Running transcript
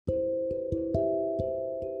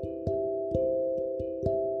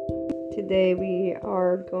Today we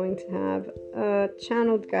are going to have a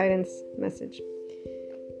channeled guidance message.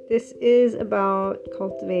 This is about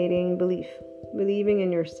cultivating believing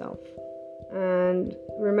in yourself. And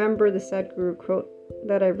remember the Sadhguru quote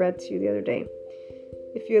that I read to you the other day.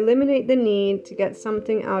 If you eliminate the need to get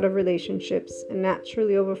something out of relationships and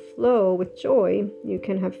naturally overflow with joy, you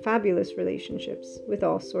can have fabulous relationships with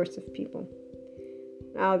all sorts of people.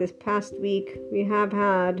 Now, this past week, we have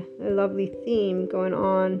had a lovely theme going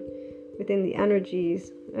on within the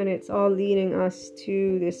energies, and it's all leading us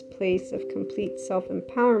to this place of complete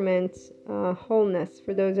self-empowerment, wholeness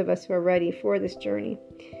for those of us who are ready for this journey.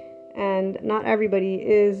 And not everybody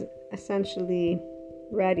is essentially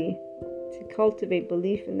ready to cultivate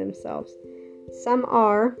belief in themselves. Some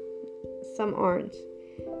are, some aren't.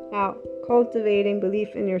 Now, cultivating belief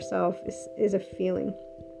in yourself is a feeling.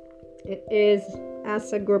 It is,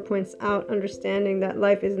 as Sadhguru points out, understanding that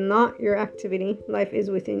life is not your activity, life is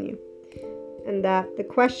within you. And that the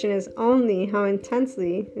question is only how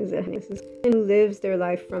intensely is it who lives their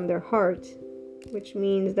life from their heart, which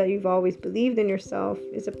means that you've always believed in yourself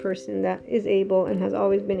is a person that is able and has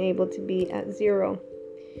always been able to be at zero,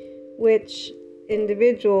 which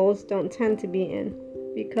individuals don't tend to be in,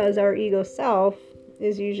 because our ego self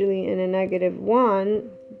is usually in a -1,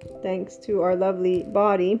 thanks to our lovely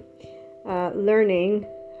body learning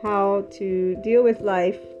how to deal with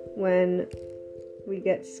life when we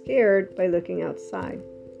get scared by looking outside.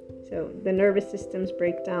 So the nervous system's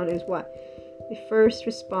breakdown is what? The first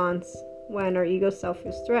response when our ego self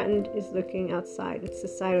is threatened is looking outside. It's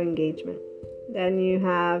societal engagement. Then you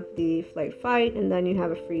have the flight fight, and then you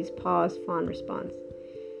have a freeze pause fawn response.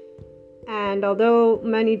 And although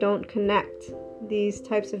many don't connect these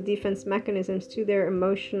types of defense mechanisms to their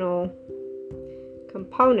emotional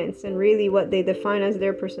components and really what they define as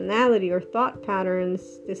their personality or thought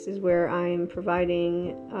patterns, this is where I'm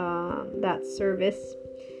providing that service,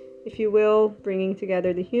 if you will, bringing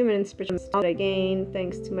together the human and spiritual that I gain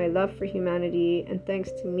thanks to my love for humanity and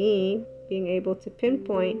thanks to me being able to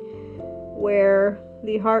pinpoint where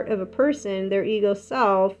the heart of a person, their ego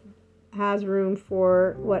self, has room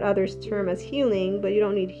for what others term as healing. But you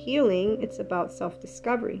don't need healing. It's about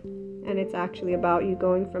self-discovery. And it's actually about you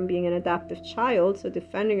going from being an adaptive child, so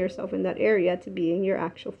defending yourself in that area, to being your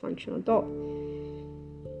actual functional adult.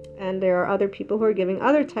 And there are other people who are giving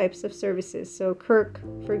other types of services. So Kirk,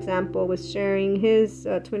 for example, was sharing his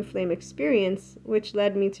twin flame experience, which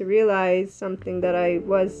led me to realize something that I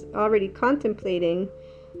was already contemplating.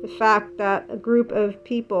 The fact that a group of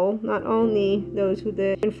people, not only those who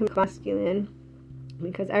the masculine,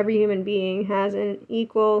 because every human being has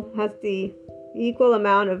the equal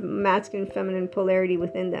amount of masculine and feminine polarity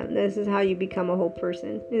within them. This is how you become a whole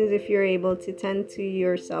person, is if you're able to tend to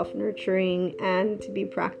your self-nurturing and to be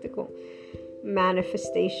practical.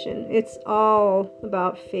 Manifestation. It's all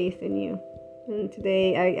about faith in you. And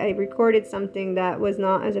today I recorded something that was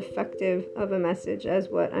not as effective of a message as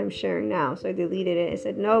what I'm sharing now. So I deleted it. I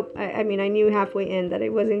said, nope. I knew halfway in that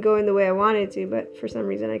it wasn't going the way I wanted to, but for some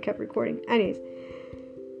reason I kept recording. Anyways,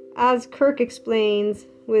 as Kirk explains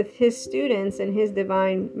with his students and his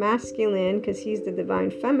divine masculine, because he's the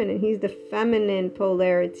divine feminine, he's the feminine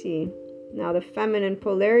polarity. Now, the feminine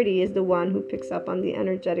polarity is the one who picks up on the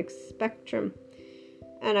energetic spectrum.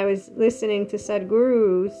 And I was listening to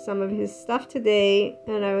Sadhguru, some of his stuff today,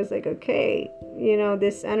 and I was like, okay,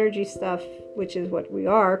 this energy stuff, which is what we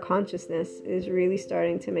are, consciousness, is really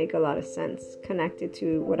starting to make a lot of sense, connected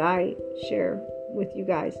to what I share with you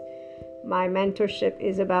guys. My mentorship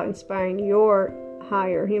is about inspiring your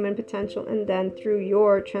higher human potential, and then through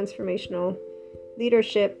your transformational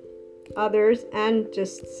leadership, others, and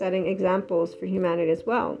just setting examples for humanity as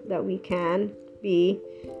well, that we can be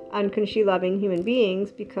unconsciously loving human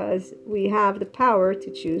beings, because we have the power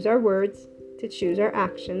to choose our words, to choose our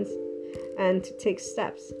actions, and to take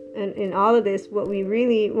steps. And in all of this, what we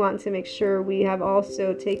really want to make sure we have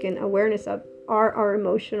also taken awareness of are our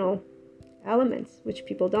emotional elements, which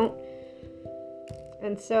people don't.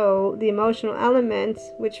 And so the emotional element,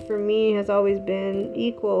 which for me has always been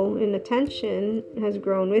equal in attention, has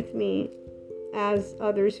grown with me as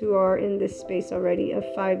others who are in this space already of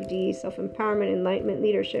 5D, self-empowerment, enlightenment,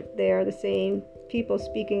 leadership. They are the same people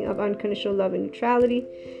speaking of unconditional love and neutrality.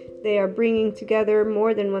 They are bringing together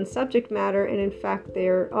more than one subject matter. And in fact,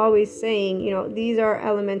 they're always saying, these are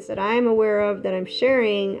elements that I am aware of, that I'm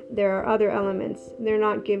sharing. There are other elements. They're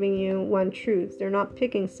not giving you one truth. They're not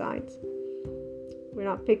picking sides. We're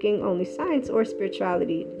not picking only science or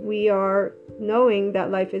spirituality. We are knowing that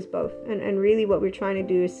life is both. And really what we're trying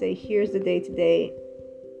to do is say, here's the day-to-day.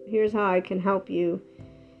 Here's how I can help you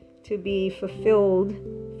to be fulfilled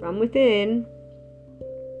from within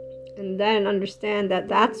And then understand that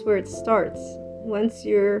that's where it starts. Once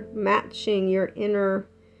you're matching your inner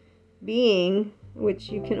being, which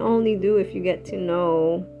you can only do if you get to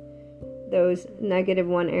know those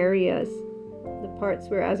 -1 areas, the parts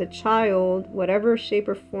where as a child, whatever shape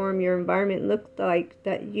or form your environment looked like,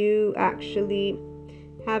 that you actually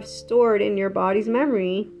have stored in your body's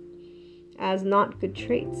memory as not good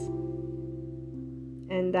traits.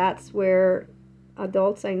 And that's where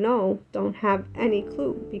adults I know don't have any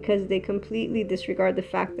clue, because they completely disregard the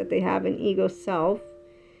fact that they have an ego self,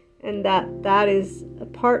 and that is a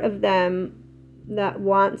part of them that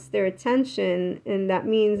wants their attention, and that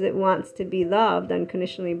means it wants to be loved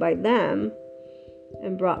unconditionally by them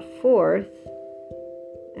and brought forth.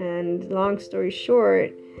 And long story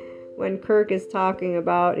short, when Kirk is talking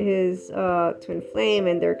about his twin flame,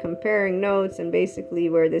 and they're comparing notes, and basically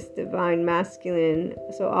where this divine masculine,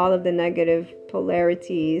 so all of the negative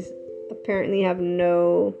polarities apparently have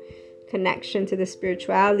no connection to the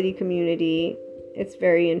spirituality community, it's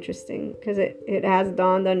very interesting, because it has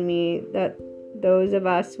dawned on me that those of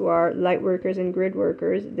us who are light workers and grid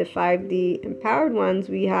workers, the 5D empowered ones,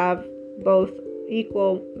 we have both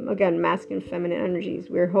equal, again, masculine, feminine energies.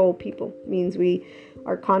 We're whole people, means we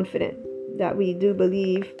are confident that we do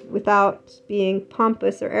believe without being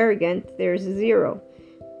pompous or arrogant. There's 0.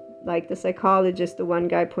 Like the psychologist, the one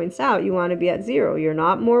guy points out, you want to be at 0. You're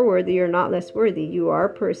not more worthy, you're not less worthy. You are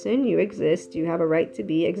a person, you exist, you have a right to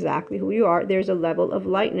be exactly who you are. There's a level of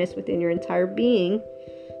lightness within your entire being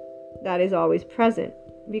that is always present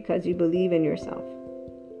because you believe in yourself.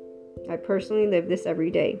 I personally live this every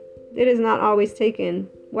day. It is not always taken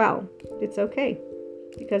well. It's okay,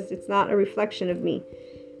 because it's not a reflection of me.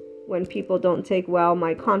 When people don't take well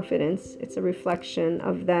my confidence, it's a reflection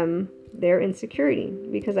of them, their insecurity,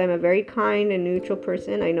 because I'm a very kind and neutral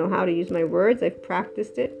person. I know how to use my words. I've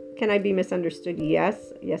practiced it. Can I be misunderstood?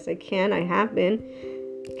 Yes. Yes, I can. I have been.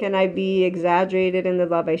 Can I be exaggerated in the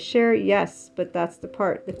love I share? Yes, but that's the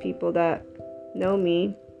part. The people that know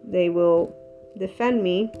me, they will defend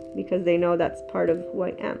me because they know that's part of who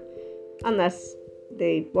I am. Unless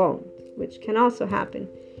they won't, which can also happen.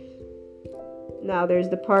 Now, there's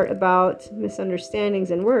the part about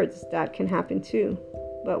misunderstandings and words. That can happen too.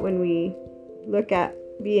 But when we look at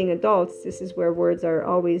being adults, this is where words are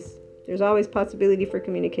always, there's always possibility for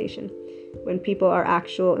communication. When people are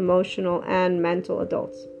actual emotional and mental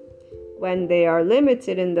adults. When they are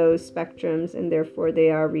limited in those spectrums and therefore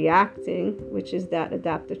they are reacting, which is that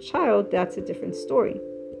adaptive child, that's a different story.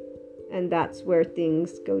 And that's where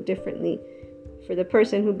things go differently. For the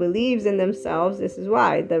person who believes in themselves, this is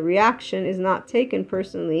why the reaction is not taken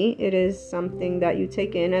personally. It is something that you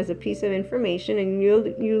take in as a piece of information, and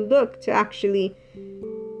you look to actually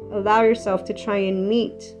allow yourself to try and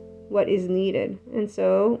meet what is needed. And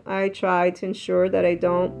so I try to ensure that I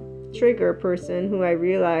don't trigger a person who I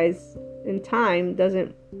realize in time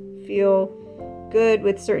doesn't feel good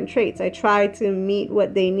with certain traits. I try to meet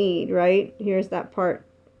what they need, right? Here's that part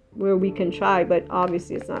where we can try, but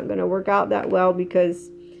obviously it's not going to work out that well because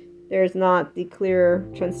there's not the clear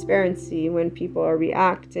transparency when people are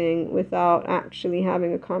reacting without actually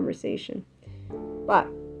having a conversation. But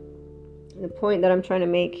the point that I'm trying to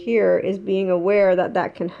make here is being aware that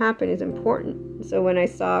that can happen is important. So when I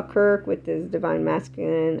saw Kirk with this divine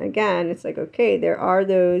masculine, again, it's like, okay, there are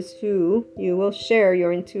those who you will share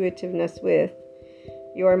your intuitiveness with,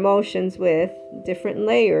 your emotions with, different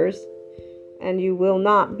layers, and you will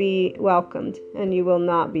not be welcomed, and you will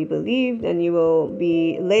not be believed, and you will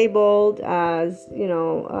be labeled as,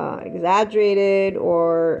 exaggerated,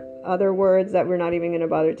 or other words that we're not even going to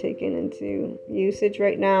bother taking into usage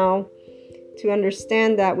right now. To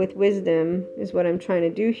understand that with wisdom is what I'm trying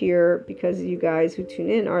to do here, because you guys who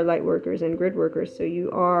tune in are light workers and grid workers, so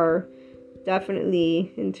you are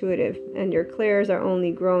definitely intuitive, and your clairs are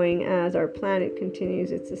only growing as our planet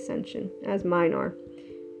continues its ascension, as mine are.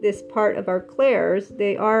 This part of our clairs,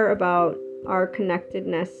 they are about our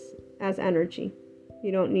connectedness as energy.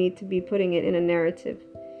 You don't need to be putting it in a narrative.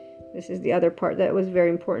 This is the other part that was very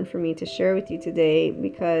important for me to share with you today,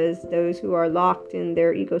 because those who are locked in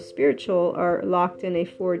their ego spiritual are locked in a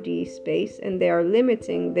 4D space, and they are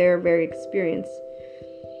limiting their very experience.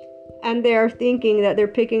 And they are thinking that they're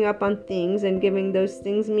picking up on things and giving those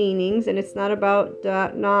things meanings, and it's not about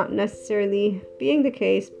that not necessarily being the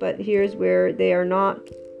case, but here's where they are not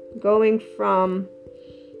going from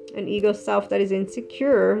an ego self that is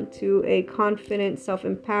insecure to a confident,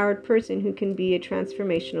 self-empowered person who can be a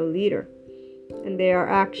transformational leader. And they are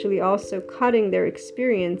actually also cutting their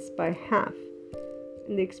experience by half.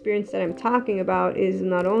 And the experience that I'm talking about is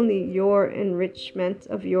not only your enrichment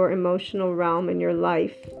of your emotional realm in your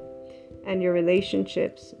life, and your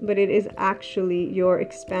relationships, but it is actually your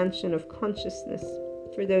expansion of consciousness.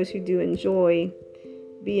 For those who do enjoy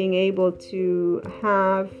being able to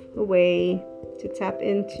have a way to tap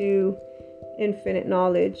into infinite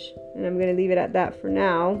knowledge. And I'm going to leave it at that for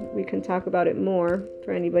now. We can talk about it more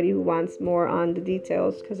for anybody who wants more on the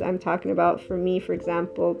details, because I'm talking about, for me, for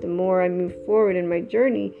example, the more I move forward in my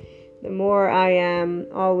journey, the more I am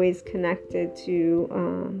always connected to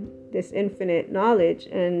this infinite knowledge.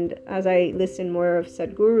 And as I listen more of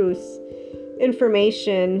Sadhguru's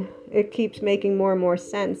information, it keeps making more and more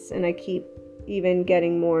sense, and I keep even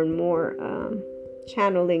getting more and more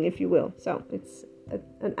channeling, if you will. So it's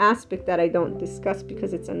an aspect that I don't discuss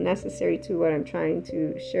because it's unnecessary to what I'm trying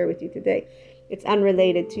to share with you today. It's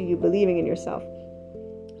unrelated to you believing in yourself,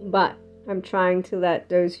 but I'm trying to let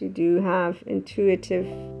those who do have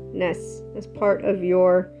intuitiveness as part of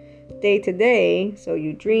your day-to-day, so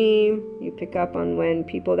you dream, you pick up on when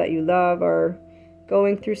people that you love are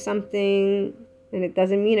going through something, and it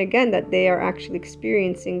doesn't mean, again, that they are actually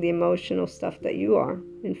experiencing the emotional stuff that you are.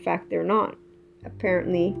 In fact, they're not,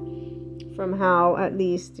 apparently, from how, at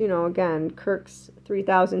least, again, Kirk's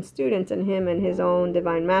 3,000 students and him and his own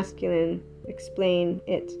divine masculine explain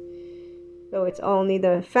it. So it's only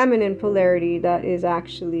the feminine polarity that is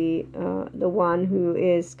actually the one who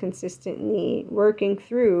is consistently working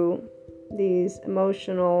through these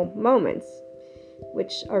emotional moments,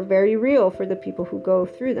 which are very real for the people who go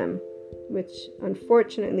through them, which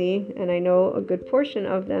unfortunately, and I know a good portion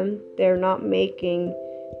of them, they're not making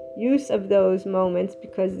use of those moments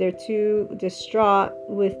because they're too distraught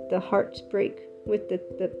with the heartbreak, with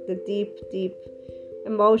the deep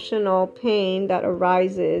emotional pain that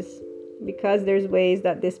arises, because there's ways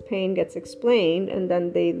that this pain gets explained, and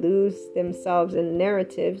then they lose themselves in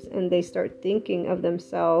narratives, and they start thinking of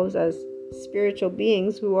themselves as spiritual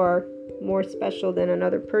beings who are more special than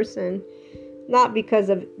another person, not because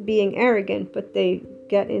of being arrogant, but they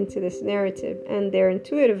get into this narrative, and their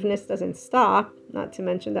intuitiveness doesn't stop. Not to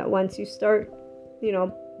mention that once you start,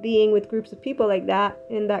 being with groups of people like that,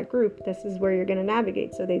 in that group, this is where you're going to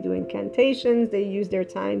navigate. So they do incantations, they use their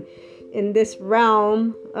time in this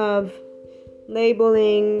realm of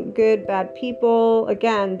labeling good, bad people,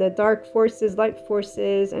 again, the dark forces, light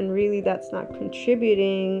forces, and really that's not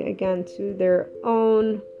contributing, again, to their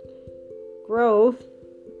own growth,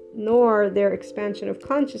 nor their expansion of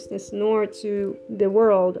consciousness, nor to the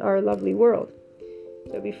world, our lovely world.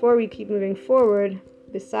 So before we keep moving forward,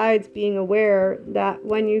 besides being aware that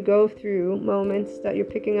when you go through moments that you're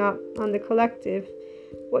picking up on the collective,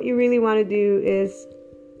 what you really want to do is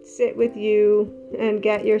sit with you and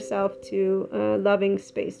get yourself to a loving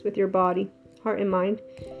space with your body, heart and mind.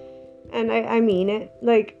 And I mean it.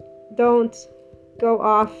 Like, don't go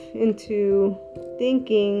off into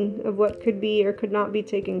thinking of what could be or could not be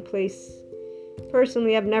taking place.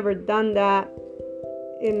 Personally, I've never done that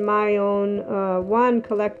in my own one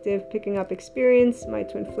collective picking up experience, my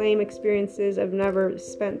twin flame experiences. I've never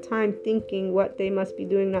spent time thinking what they must be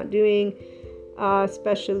doing, not doing,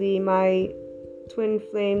 especially my twin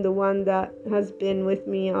flame, the one that has been with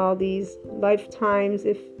me all these lifetimes,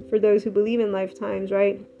 if for those who believe in lifetimes,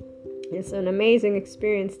 right? It's an amazing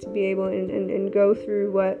experience to be able and go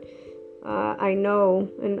through what I know,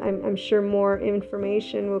 and I'm sure more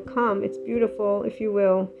information will come. It's beautiful, if you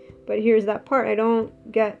will, but here's that part. I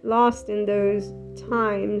don't get lost in those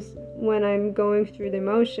times when I'm going through the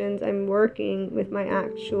emotions. I'm working with my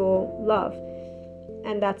actual love,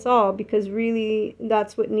 and that's all, because really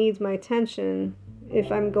that's what needs my attention if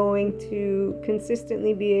I'm going to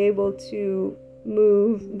consistently be able to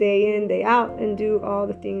move day in, day out, and do all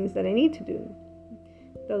the things that I need to do.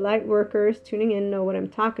 The light workers tuning in know what I'm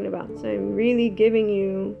talking about. So I'm really giving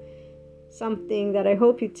you something that I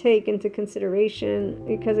hope you take into consideration,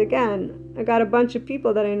 because again, I got a bunch of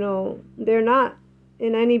people that I know, they're not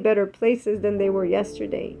in any better places than they were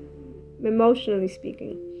yesterday, emotionally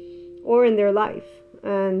speaking, or in their life.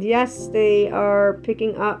 And yes, they are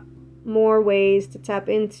picking up more ways to tap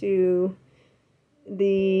into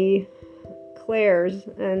the clairs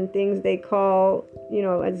and things they call,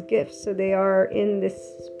 as gifts. So they are in this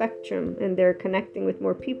spectrum, and they're connecting with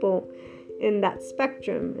more people in that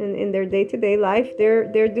spectrum, and in their day-to-day life,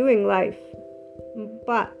 they're doing life,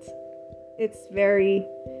 but it's very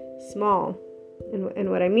small. And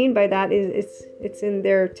what I mean by that is it's in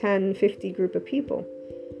their 10-50 group of people.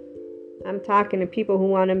 I'm talking to people who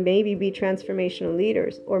want to maybe be transformational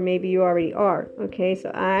leaders, or maybe you already are. Okay,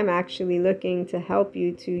 so I'm actually looking to help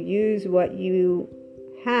you to use what you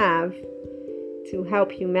have to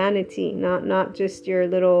help humanity, not just your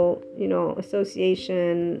little,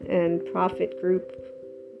 association and profit group.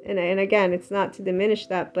 And again, it's not to diminish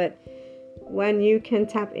that, but when you can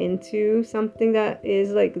tap into something that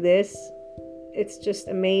is like this, it's just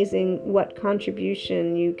amazing what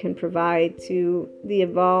contribution you can provide to the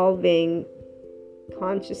evolving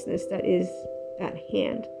consciousness that is at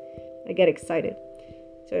hand. I get excited.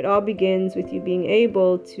 So it all begins with you being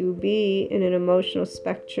able to be in an emotional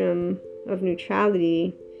spectrum of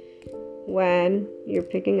neutrality when you're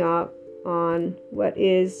picking up on what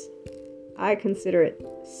is, I consider it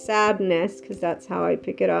sadness, because that's how I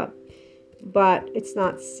pick it up. But it's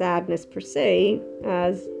not sadness per se,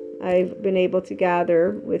 as I've been able to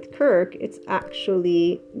gather with Kirk. It's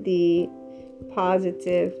actually the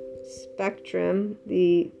positive spectrum,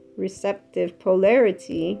 the receptive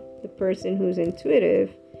polarity, the person who's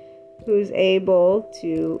intuitive, who's able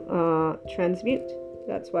to transmute.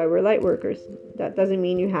 That's why we're light workers. That doesn't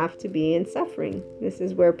mean you have to be in suffering. This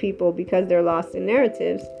is where people, because they're lost in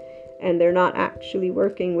narratives and they're not actually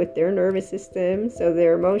working with their nervous system, so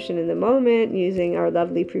their emotion in the moment, using our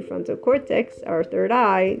lovely prefrontal cortex, our third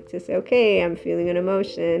eye, to say, okay, I'm feeling an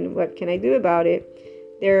emotion, what can I do about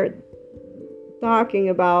it? They're talking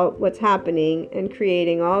about what's happening and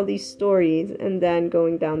creating all these stories and then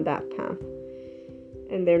going down that path.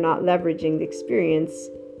 And they're not leveraging the experience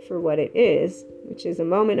for what it is, which is a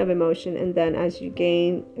moment of emotion. And then as you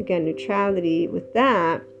gain, again, neutrality with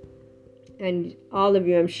that, and all of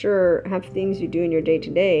you, I'm sure, have things you do in your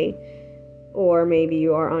day-to-day, or maybe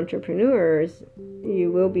you are entrepreneurs,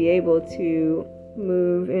 you will be able to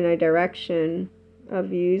move in a direction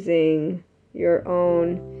of using your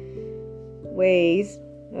own ways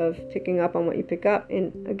of picking up on what you pick up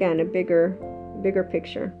in, again, a bigger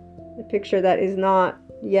picture. A picture that is not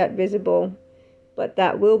yet visible, but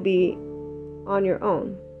that will be on your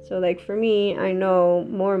own. So like for me, I know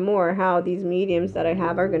more and more how these mediums that I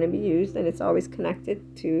have are going to be used, and it's always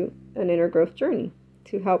connected to an inner growth journey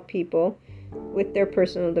to help people with their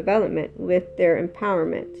personal development, with their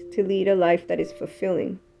empowerment, to lead a life that is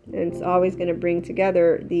fulfilling. And it's always going to bring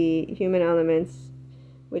together the human elements,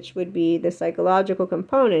 which would be the psychological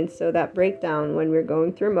components. So that breakdown, when we're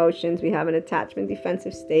going through emotions, we have an attachment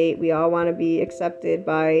defensive state. We all want to be accepted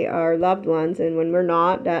by our loved ones, and when we're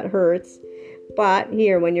not, that hurts. But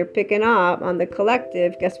here, when you're picking up on the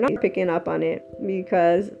collective, guess what? You're picking up on it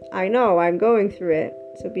because I know I'm going through it.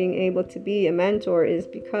 So being able to be a mentor is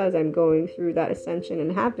because I'm going through that ascension and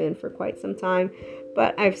have been for quite some time.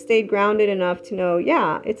 But I've stayed grounded enough to know,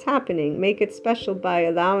 yeah, it's happening. Make it special by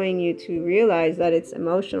allowing you to realize that it's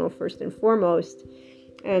emotional first and foremost,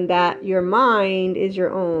 and that your mind is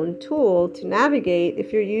your own tool to navigate.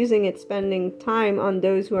 If you're using it, spending time on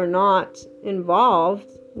those who are not involved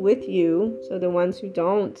with you, so the ones who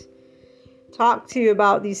don't talk to you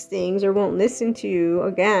about these things or won't listen to you,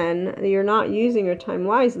 again, you're not using your time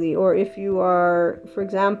wisely. Or if you are, for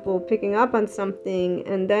example, picking up on something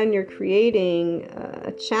and then you're creating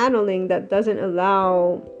a channeling that doesn't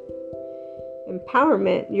allow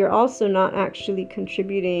empowerment, you're also not actually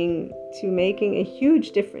contributing to making a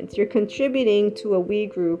huge difference. You're contributing to a we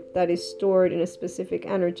group that is stored in a specific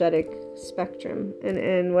energetic spectrum.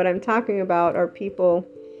 And what I'm talking about are people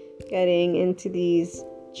getting into these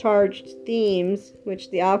charged themes,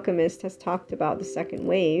 which the alchemist has talked about, the second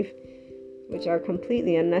wave, which are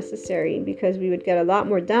completely unnecessary, because we would get a lot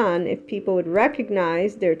more done if people would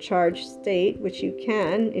recognize their charged state, which you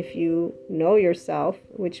can if you know yourself,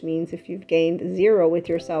 which means if you've gained 0 with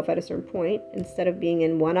yourself at a certain point, instead of being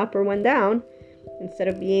in 1 up or 1 down, instead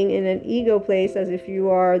of being in an ego place as if you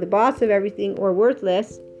are the boss of everything or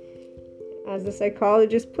worthless. As the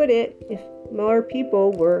psychologist put it, if more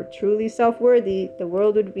people were truly self-worthy, the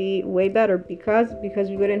world would be way better, because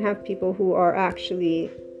we wouldn't have people who are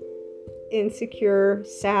actually insecure,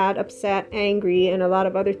 sad, upset, angry, and a lot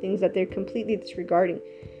of other things that they're completely disregarding.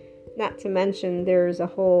 Not to mention there's a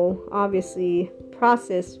whole, obviously,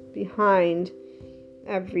 process behind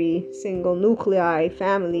every single nuclei,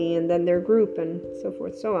 family, and then their group, and so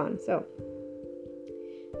forth, so on. So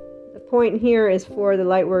the point here is for the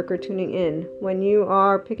light worker tuning in. When you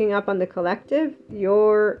are picking up on the collective,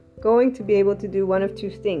 you're going to be able to do one of two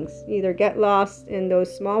things. Either get lost in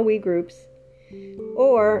those small we groups,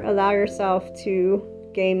 or allow yourself to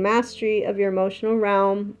gain mastery of your emotional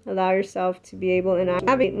realm, allow yourself to be able to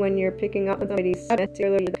navigate when you're picking up on somebody's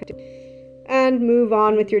and move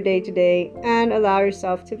on with your day-to-day, and allow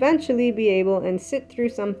yourself to eventually be able and sit through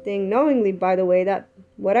something knowingly, by the way, that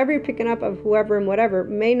whatever you're picking up of whoever and whatever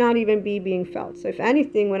may not even be being felt. So if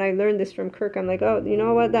anything, when I learned this from Kirk, I'm like, oh, you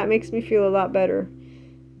know what, that makes me feel a lot better,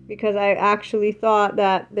 because I actually thought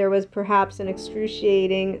that there was perhaps an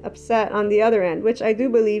excruciating upset on the other end, which I do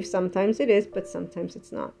believe sometimes it is, but sometimes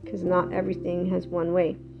it's not, because not everything has one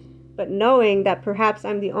way. but knowing that perhaps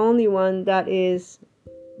I'm the only one that is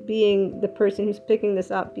being the person who's picking this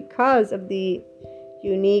up because of the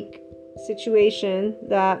unique situation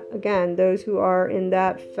that, again, those who are in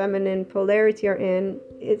that feminine polarity are in,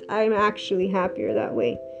 I'm actually happier that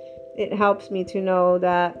way. It helps me to know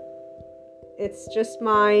that it's just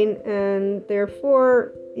mine, and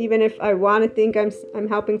therefore, even if I want to think I'm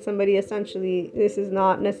helping somebody, essentially this is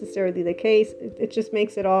not necessarily the case. It just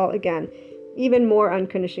makes it all, again, even more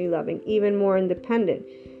unconditionally loving, even more independent.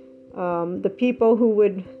 The people who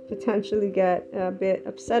would potentially get a bit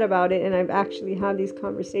upset about it, and I've actually had these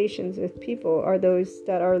conversations with people, are those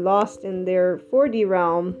that are lost in their 4D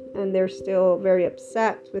realm and they're still very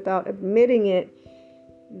upset without admitting it,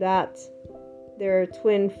 that their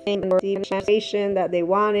twin flame or the manifestation that they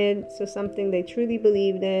wanted, so something they truly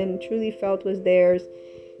believed in, truly felt was theirs,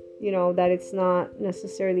 that it's not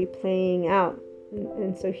necessarily playing out.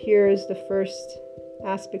 And so here's the first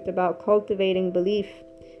aspect about cultivating belief,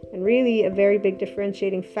 and really a very big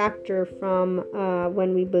differentiating factor from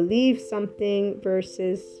when we believe something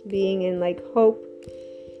versus being in like hope.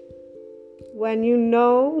 When you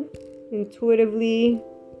know intuitively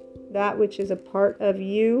that which is a part of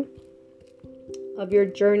you, of your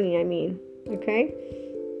journey, okay?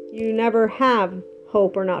 You never have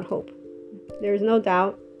hope or not hope. There's no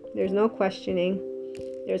doubt, there's no questioning,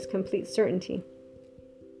 there's complete certainty.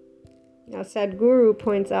 Now, Sadhguru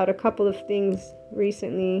points out a couple of things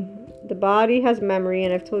recently. The body has memory,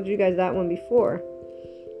 and I've told you guys that one before.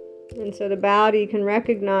 And so the body can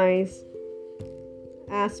recognize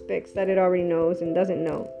aspects that it already knows and doesn't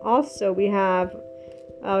know. Also, we have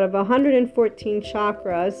out of 114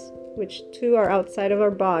 chakras, which 2 are outside of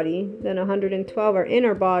our body, then 112 are in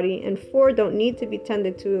our body, and 4 don't need to be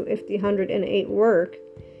tended to if the 108 work.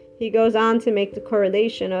 He goes on to make the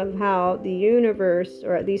correlation of how the universe,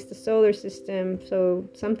 or at least the solar system, so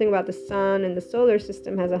something about the sun and the solar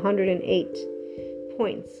system, has 108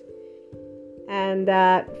 points. And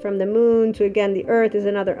that from the moon to, again, the earth is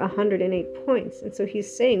another 108 points. And so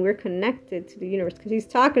he's saying we're connected to the universe, because he's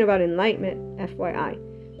talking about enlightenment, FYI.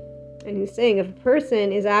 And he's saying if a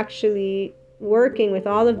person is actually working with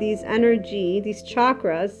all of these energy, these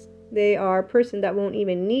chakras, they are a person that won't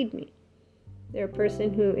even need me. They're a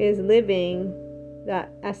person who is living that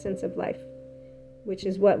essence of life, which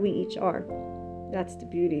is what we each are. That's the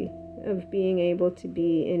beauty of being able to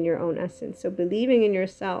be in your own essence. So believing in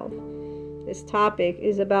yourself, this topic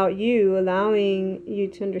is about you, allowing you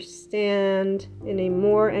to understand in a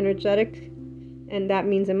more energetic, and that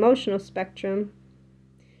means emotional spectrum.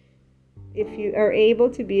 If you are able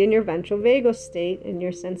to be in your ventral vagal state, in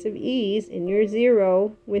your sense of ease, in your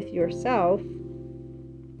zero with yourself,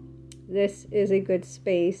 this is a good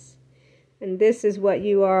space. And this is what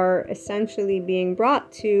you are essentially being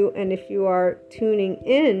brought to. And if you are tuning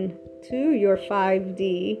in to your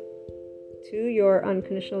 5D, to your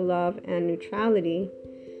unconditional love and neutrality,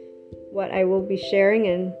 what I will be sharing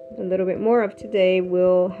and a little bit more of today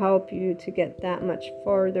will help you to get that much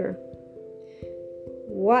farther.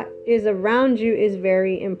 What is around you is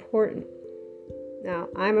very important. Now,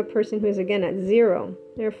 I'm a person who is, again, at 0.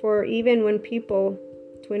 Therefore, even when people,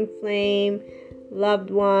 twin flame, loved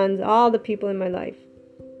ones, all the people in my life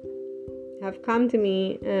have come to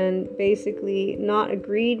me and basically not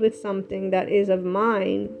agreed with something that is of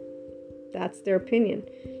mine, that's their opinion.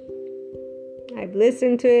 I've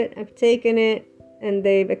listened to it, I've taken it, and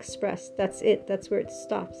they've expressed. That's it. That's where it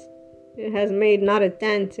stops. It has made not a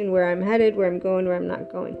dent in where I'm headed, where I'm going, where I'm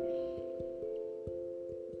not going.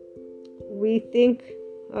 We think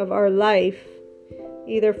of our life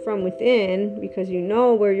either from within, because you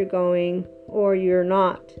know where you're going, or you're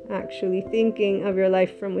not actually thinking of your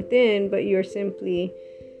life from within, but you're simply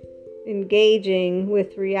engaging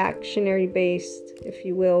with reactionary based, if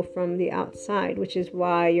you will, from the outside, which is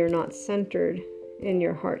why you're not centered in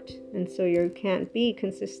your heart. And so you can't be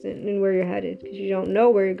consistent in where you're headed, because you don't know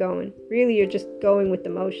where you're going. Really, you're just going with the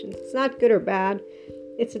motions. It's not good or bad.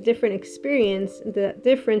 It's a different experience. The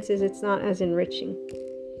difference is it's not as enriching,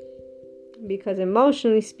 because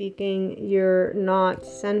emotionally speaking, you're not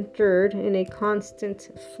centered in a constant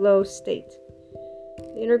flow state.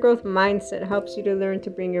 The inner growth mindset helps you to learn to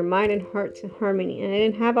bring your mind and heart to harmony. And I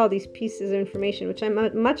didn't have all these pieces of information, which I'm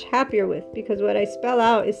much happier with, because what I spell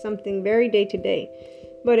out is something very day to day.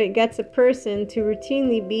 But it gets a person to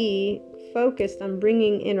routinely be focused on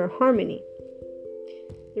bringing inner harmony.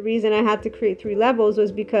 The reason I had to create 3 levels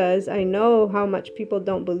was because I know how much people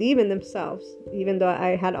don't believe in themselves, even though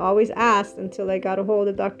I had always asked until I got a hold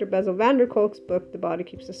of Dr. Bessel van der Kolk's book, The Body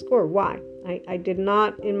Keeps the Score. Why? I did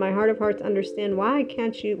not, in my heart of hearts, understand why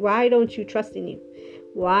don't you trust in you?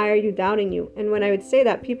 Why are you doubting you? And when I would say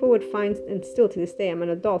that, people would find, and still to this day, I'm an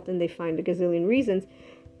adult and they find a gazillion reasons.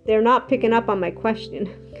 They're not picking up on my question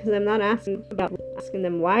because I'm not asking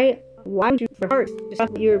them why would you for heart just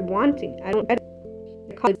what you're wanting. I don't get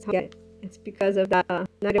it. It's because of that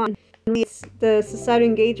it's the societal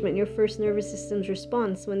engagement, your first nervous system's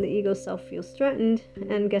response when the ego self feels threatened.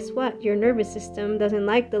 And guess what? Your nervous system doesn't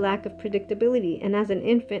like the lack of predictability. And as an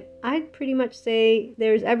infant, I'd pretty much say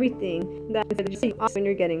there's everything that when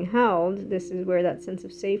you're getting held, this is where that sense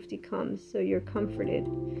of safety comes. So you're comforted.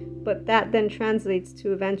 But that then translates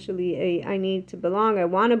to eventually I need to belong, I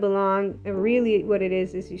want to belong. And really what it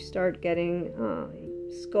is you start getting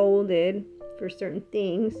scolded for certain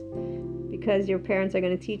things because your parents are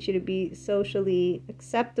going to teach you to be socially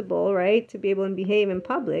acceptable, right? To be able to behave in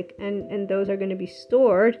public, and those are going to be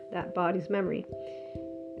stored, that body's memory.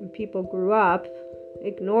 And people grew up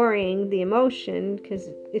ignoring the emotion because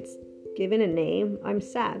it's given a name. I'm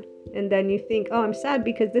sad. And then you think, oh, I'm sad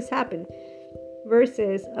because this happened.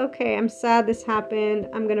 Versus, okay, I'm sad this happened.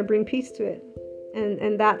 I'm going to bring peace to it.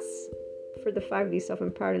 And that's for the 5D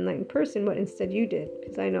self-empowered enlightened person what instead you did,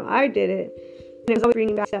 because I know I did it, and it was always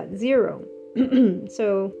bringing back that zero.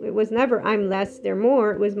 So it was never I'm less, they're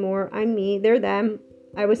more. It was more I'm me, they're them.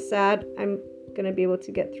 I was sad, I'm gonna be able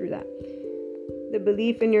to get through that. The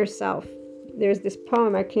belief in yourself. There's this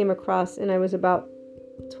poem I came across, and I was about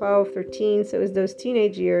 12, 13, so it was those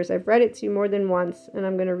teenage years. I've read it to you more than once, and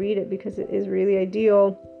I'm going to read it because it is really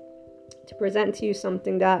ideal to present to you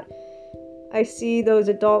something that I see those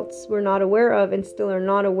adults were not aware of and still are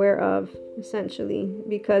not aware of, essentially,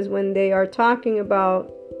 because when they are talking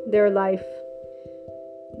about their life,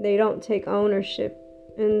 they don't take ownership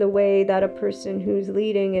in the way that a person who's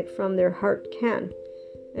leading it from their heart can.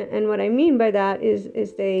 And what I mean by that is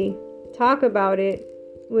they talk about it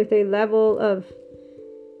with a level of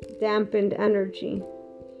dampened energy,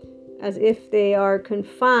 as if they are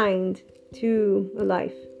confined to a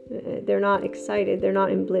life. They're not excited, they're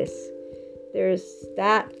not in bliss. There's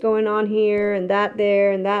that going on here and that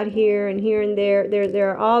there and that here and here and there. There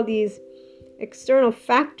are all these external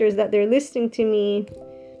factors that they're listening to me,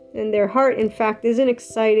 and their heart, in fact, isn't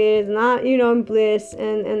excited, is not, in bliss,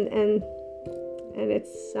 and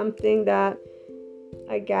it's something that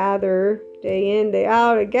I gather day in, day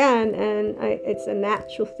out again, and it's a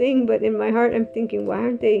natural thing. But in my heart, I'm thinking, why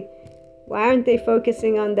aren't they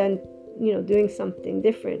focusing on then, doing something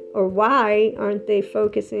different? Or why aren't they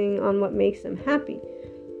focusing on what makes them happy?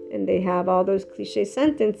 And they have all those cliche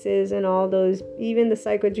sentences and all those, even the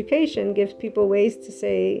psychoeducation gives people ways to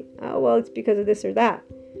say, oh, well, it's because of this or that.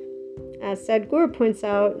 As Sadhguru points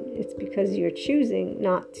out, it's because you're choosing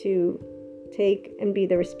not to take and be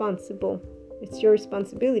the responsible. It's your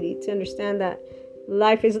responsibility to understand that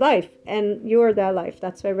life is life and you're that life.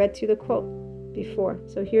 That's why I read to you the quote before.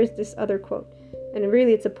 So here's this other quote. And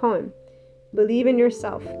really it's a poem. Believe in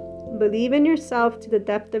yourself. Believe in yourself to the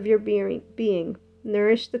depth of your being.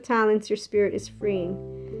 Nourish the talents your spirit is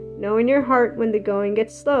freeing. Know in your heart when the going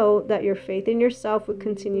gets slow that your faith in yourself will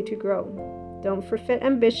continue to grow. Don't forfeit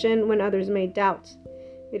ambition when others may doubt.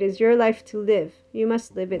 It is your life to live. You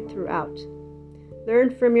must live it throughout.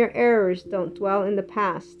 Learn from your errors. Don't dwell in the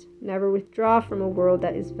past. Never withdraw from a world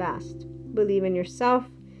that is vast. Believe in yourself.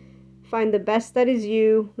 Find the best that is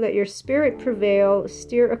you. Let your spirit prevail.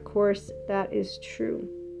 Steer a course that is true.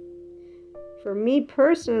 For me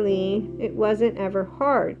personally, it wasn't ever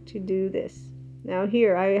hard to do this. Now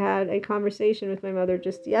here, I had a conversation with my mother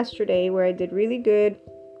just yesterday where I did really good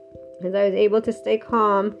because I was able to stay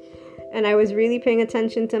calm, and I was really paying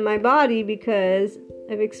attention to my body because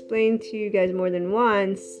I've explained to you guys more than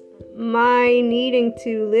once, my needing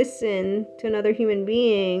to listen to another human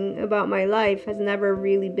being about my life has never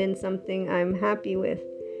really been something I'm happy with,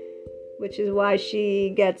 which is why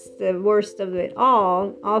she gets the worst of it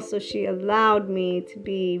all. Also, she allowed me to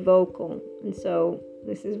be vocal, and so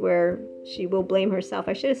this is where she will blame herself.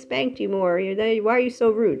 I should have spanked you more. Why are you so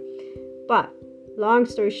rude? But long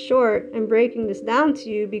story short, I'm breaking this down to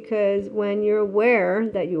you because when you're aware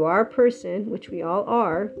that you are a person, which we all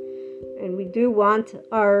are, and we do want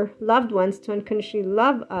our loved ones to unconditionally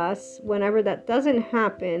love us, whenever that doesn't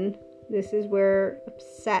happen, this is where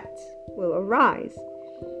upset will arise.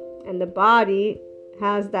 And the body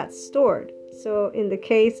has that stored. So in the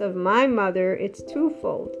case of my mother, it's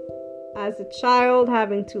twofold. As a child,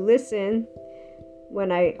 having to listen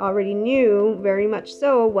when I already knew very much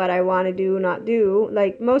so what I want to do, not do.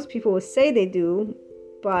 Like most people will say they do,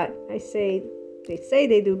 but I say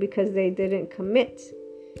they do because they didn't commit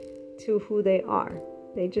to who they are.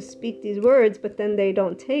 They just speak these words, but then they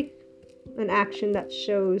don't take an action that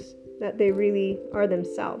shows that they really are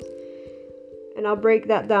themselves. And I'll break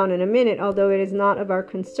that down in a minute, although it is not of our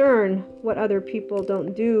concern what other people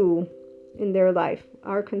don't do in their life.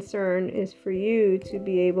 Our concern is for you to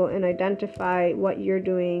be able and identify what you're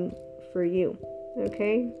doing for you.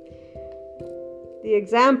 Okay? The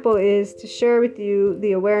example is to share with you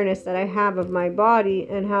the awareness that I have of my body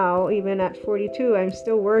and how even at 42 I'm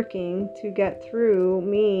still working to get through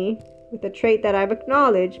me with a trait that I've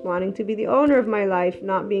acknowledged, wanting to be the owner of my life,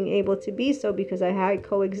 not being able to be so because I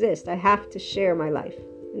coexist. I have to share my life.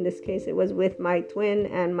 In this case, it was with my twin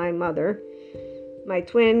and my mother. My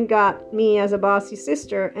twin got me as a bossy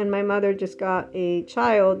sister, and my mother just got a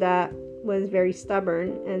child that was very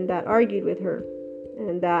stubborn and that argued with her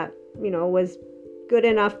and that, was good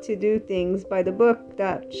enough to do things by the book,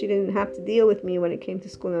 that she didn't have to deal with me when it came to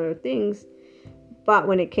school and other things. But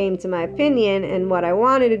when it came to my opinion and what I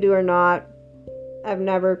wanted to do or not, I've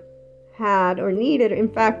never had or needed. In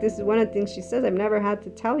fact, this is one of the things she says, I've never had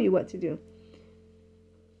to tell you what to do.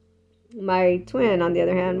 My twin, on the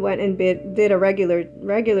other hand, went and did a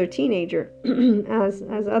regular teenager,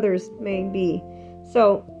 as others may be.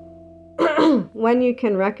 So when you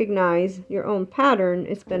can recognize your own pattern,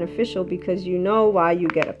 it's beneficial because you know why you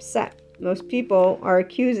get upset. Most people are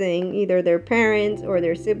accusing either their parents or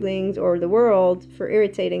their siblings or the world for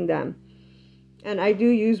irritating them. And I do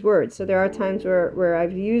use words. So there are times where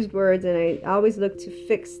I've used words, and I always look to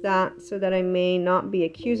fix that so that I may not be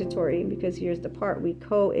accusatory, because here's the part, we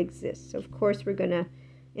coexist. So of course we're going to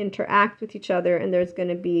interact with each other, and there's going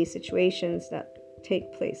to be situations that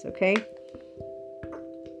take place, okay?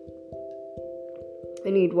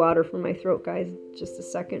 I need water for my throat, guys. Just a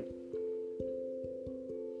second.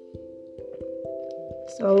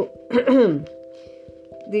 So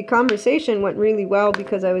the conversation went really well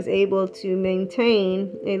because I was able to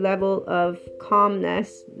maintain a level of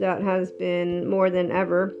calmness that has been more than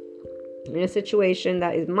ever in a situation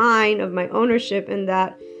that is mine, of my ownership, and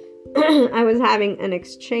that I was having an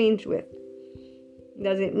exchange with.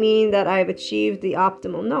 Does it mean that I've achieved the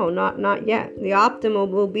optimal? No, not yet. The optimal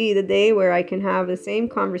will be the day where I can have the same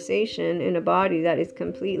conversation in a body that is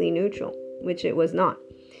completely neutral, which it was not.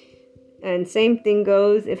 And same thing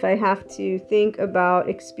goes if I have to think about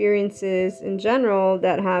experiences in general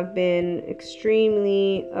that have been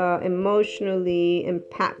extremely emotionally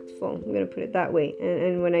impactful. I'm going to put it that way.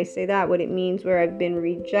 And when I say that, what it means where I've been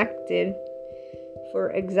rejected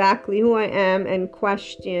for exactly who I am and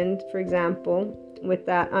questioned, for example, with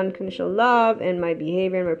that unconditional love and my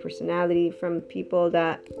behavior and my personality from people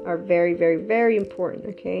that are very, very, very important,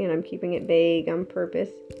 okay? And I'm keeping it vague on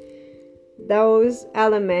purpose. Those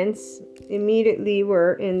elements immediately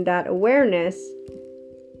were in that awareness,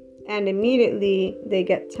 and immediately they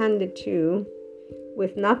get tended to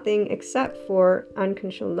with nothing except for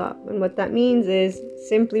unconditional love. And what that means is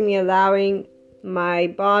simply me allowing my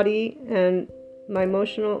body and my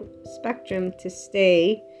emotional spectrum to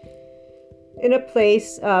stay in a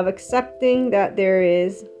place of accepting that there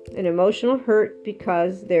is an emotional hurt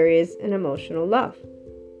because there is an emotional love.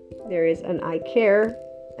 There is an I care.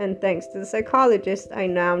 And thanks to the psychologist, I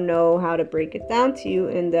now know how to break it down to you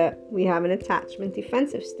in that we have an attachment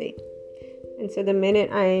defensive state. And so the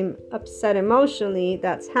minute I'm upset emotionally,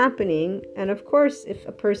 that's happening. And of course, if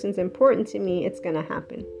a person's important to me, it's going to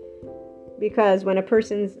happen. Because when a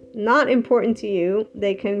person's not important to you,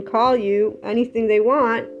 they can call you anything they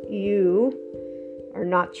want. You are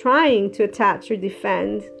not trying to attach or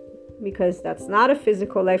defend, because that's not a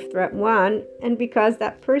physical life threat, one, and because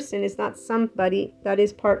that person is not somebody that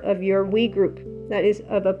is part of your we group, that is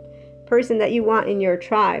of a person that you want in your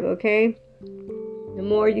tribe, okay? The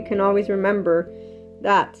more you can always remember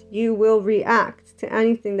that you will react to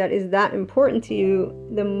anything that is that important to you,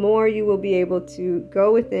 the more you will be able to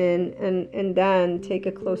go within and then take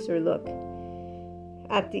a closer look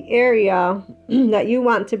at the area that you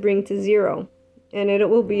want to bring to zero. And it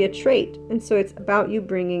will be a trait. And so it's about you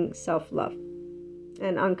bringing self-love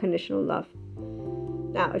and unconditional love.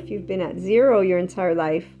 Now, if you've been at zero your entire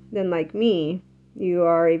life, then like me, you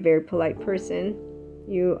are a very polite person.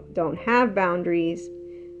 You don't have boundaries.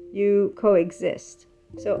 You coexist.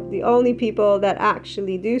 So the only people that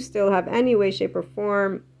actually do still have any way, shape, or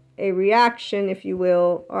form a reaction, if you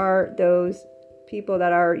will, are those people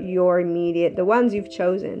that are your immediate, the ones you've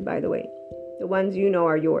chosen, by the way, the ones you know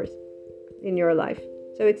are yours in your life.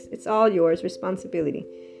 So it's all yours, responsibility.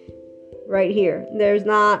 Right here. There's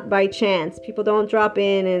not by chance. People don't drop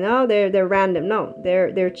in and they're random. No,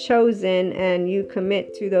 they're chosen, and you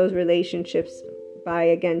commit to those relationships by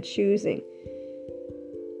again choosing.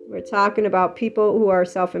 We're talking about people who are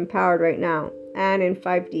self-empowered right now and in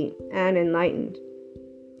 5D and enlightened.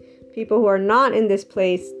 People who are not in this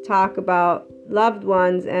place talk about loved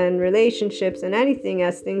ones and relationships and anything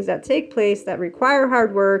as things that take place that require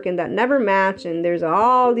hard work and that never match. And there's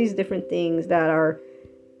all these different things that are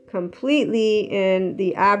completely in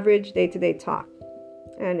the average day-to-day talk.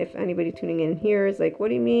 And if anybody tuning in here is like, what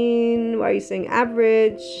do you mean? Why are you saying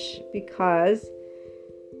average? Because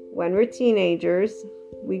when we're teenagers,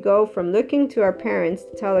 we go from looking to our parents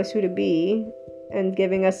to tell us who to be and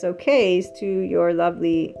giving us okays to your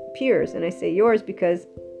lovely peers. And I say yours because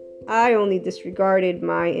I only disregarded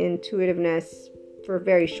my intuitiveness for a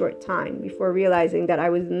very short time before realizing that I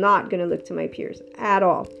was not going to look to my peers at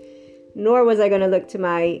all. Nor was I going to look to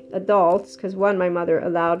my adults because, one, my mother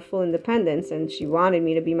allowed full independence and she wanted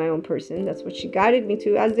me to be my own person. That's what she guided me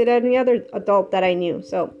to, as did any other adult that I knew.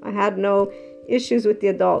 So I had no issues with the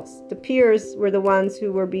adults. The peers were the ones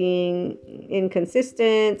who were being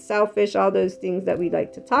inconsistent, selfish, all those things that we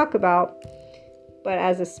like to talk about. But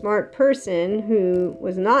as a smart person who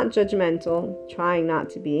was not judgmental, trying not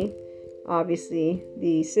to be, obviously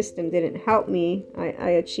the system didn't help me.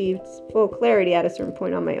 I achieved full clarity at a certain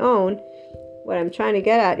point on my own. What I'm trying to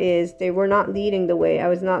get at is they were not leading the way. I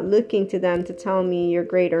was not looking to them to tell me you're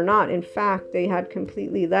great or not. In fact, they had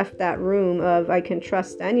completely left that room of I can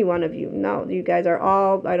trust any one of you. No, you guys are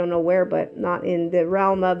all, I don't know where, but not in the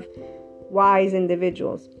realm of wise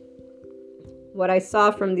individuals. What I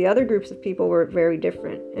saw from the other groups of people were very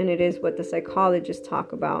different. And it is what the psychologists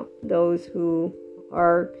talk about. Those who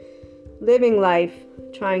are living life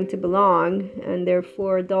trying to belong, and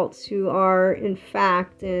therefore adults who are in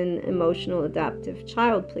fact in emotional adaptive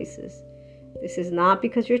child places. This is not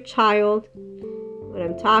because you're a child. What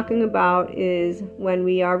I'm talking about is when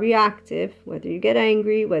we are reactive, whether you get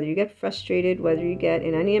angry, whether you get frustrated, whether you get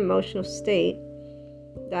in any emotional state,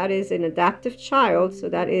 that is an adaptive child. So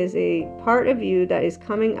that is a part of you that is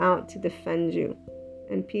coming out to defend you.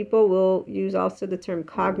 And people will use also the term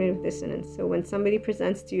cognitive dissonance. So when somebody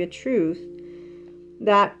presents to you a truth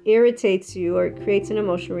that irritates you or it creates an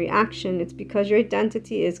emotional reaction, it's because your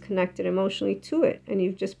identity is connected emotionally to it. And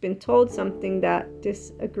you've just been told something that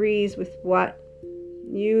disagrees with what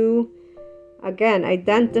you, again,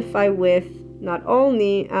 identify with, not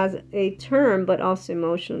only as a term, but also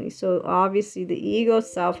emotionally. So obviously the ego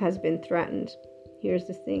self has been threatened. Here's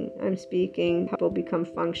the thing. I'm speaking, people become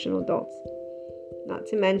functional adults. Not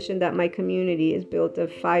to mention that my community is built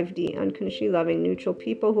of 5D, unconditionally loving, neutral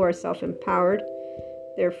people who are self-empowered.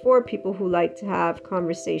 Therefore, people who like to have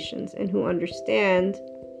conversations and who understand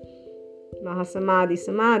Mahasamadhi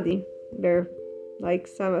Samadhi. They're, like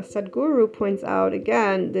Sadhguru points out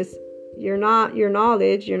again, this, you're not your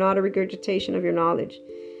knowledge, you're not a regurgitation of your knowledge.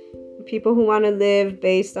 People who want to live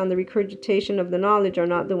based on the regurgitation of the knowledge are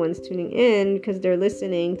not the ones tuning in because they're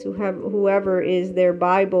listening to whoever is their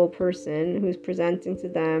Bible person who's presenting to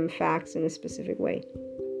them facts in a specific way.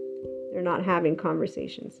 They're not having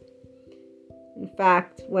conversations. In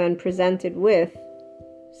fact, when presented with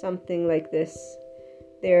something like this,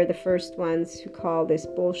 they're the first ones who call this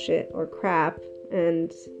bullshit or crap,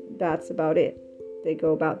 and that's about it. They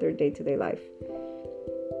go about their day-to-day life.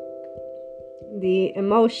 The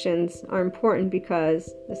emotions are important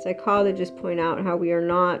because the psychologists point out how we are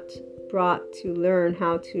not brought to learn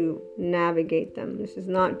how to navigate them. This is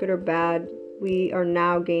not good or bad. We are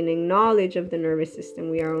now gaining knowledge of the nervous system.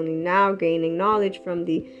 We are only now gaining knowledge from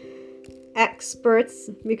the experts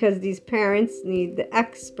because these parents need the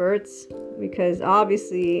experts, because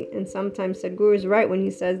obviously, and sometimes Sadhguru is right when he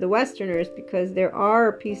says the Westerners, because there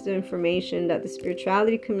are pieces of information that the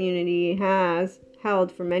spirituality community has held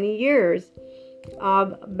for many years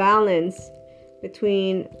of balance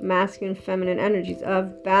between masculine and feminine energies,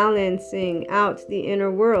 of balancing out the inner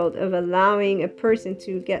world, of allowing a person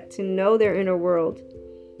to get to know their inner world.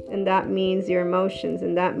 And that means your emotions,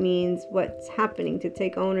 and that means what's happening, to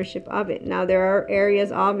take ownership of it. Now, there are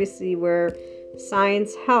areas, obviously, where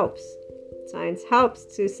science helps. Science helps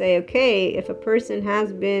to say, okay, if a person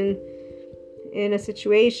has been in a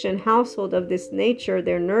situation, household of this nature,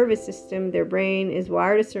 their nervous system, their brain is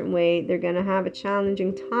wired a certain way, they're going to have a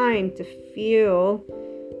challenging time to feel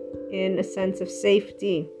in a sense of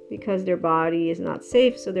safety because their body is not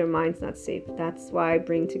safe, so their mind's not safe. That's why I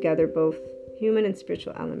bring together both human and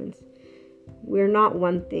spiritual elements. We're not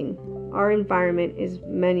one thing. Our environment is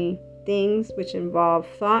many things which involve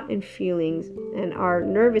thought and feelings, and our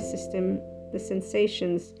nervous system, the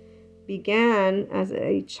sensations, began as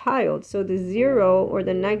a child. So the zero or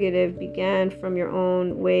the negative began from your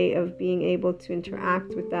own way of being able to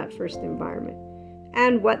interact with that first environment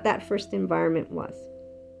and what that first environment was.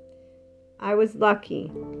 I was lucky.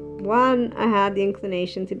 One, I had the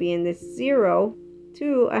inclination to be in this zero.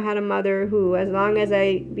 Two, I had a mother who, as long as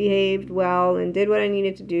I behaved well and did what I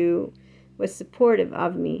needed to do, was supportive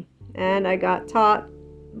of me. And I got taught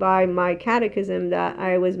by my catechism that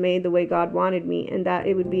I was made the way God wanted me, and that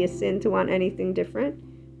it would be a sin to want anything different.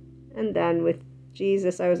 And then with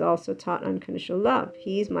Jesus, I was also taught unconditional love.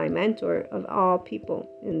 He's my mentor of all people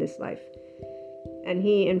in this life. And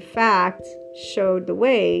he, in fact, showed the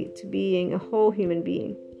way to being a whole human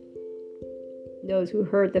being. Those who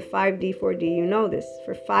heard the 5D, 4D, you know this.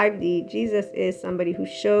 For 5D, Jesus is somebody who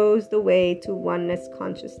shows the way to oneness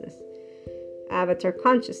consciousness, avatar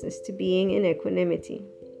consciousness, to being in equanimity.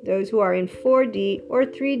 Those who are in 4D or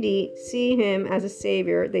 3D see him as a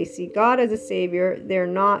savior. They see God as a savior. They're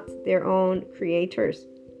not their own creators.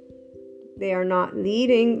 They are not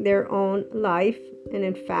leading their own life. And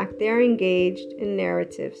in fact, they're engaged in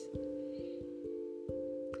narratives.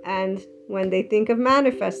 And when they think of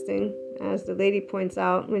manifesting, as the lady points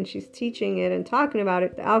out when she's teaching it and talking about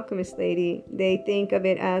it, the alchemist lady, they think of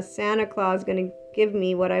it as Santa Claus going to give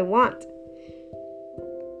me what I want.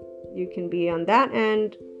 You can be on that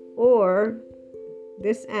end, or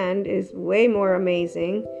this end is way more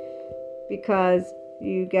amazing because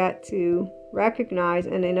you get to recognize,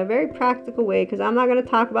 and in a very practical way, because I'm not going to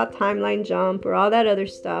talk about timeline jump or all that other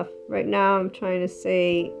stuff. Right now, I'm trying to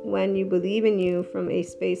say when you believe in you from a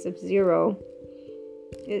space of zero,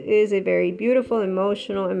 it is a very beautiful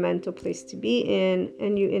emotional and mental place to be in,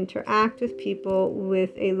 and you interact with people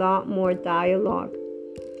with a lot more dialogue,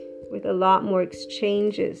 with a lot more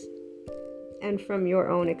exchanges. And from your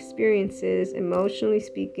own experiences, emotionally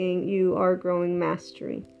speaking, you are growing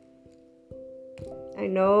mastery. I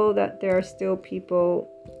know that there are still people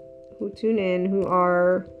who tune in who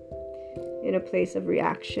are in a place of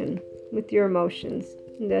reaction with your emotions.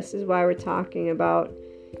 And this is why we're talking about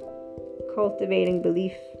cultivating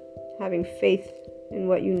belief, having faith in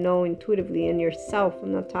what you know intuitively in yourself.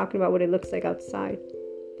 I'm not talking about what it looks like outside.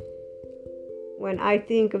 When I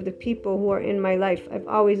think of the people who are in my life, I've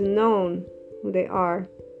always known who they are.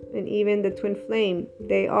 And even the twin flame,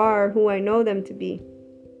 they are who I know them to be.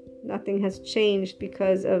 Nothing has changed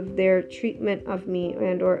because of their treatment of me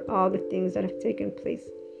and or all the things that have taken place.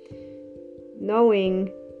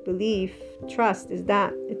 Knowing, belief, trust is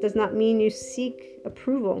that. It does not mean you seek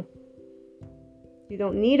approval. You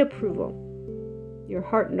don't need approval. Your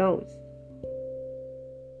heart knows.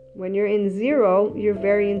 When you're in zero, you're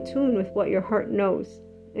very in tune with what your heart knows.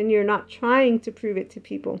 And you're not trying to prove it to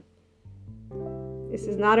people. This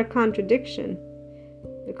is not a contradiction.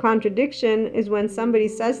 The contradiction is when somebody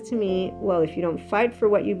says to me, well, if you don't fight for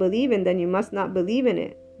what you believe in, then you must not believe in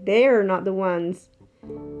it. They're not the ones.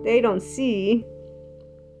 They don't see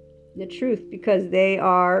the truth because they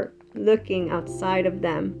are looking outside of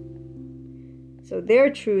them. So their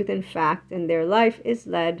truth, in fact, and their life is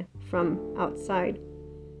led from outside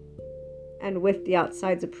and with the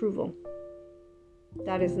outside's approval.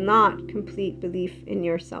 That is not complete belief in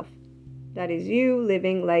yourself. That is you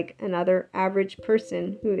living like another average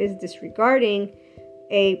person who is disregarding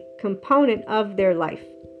a component of their life,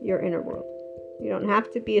 your inner world. You don't have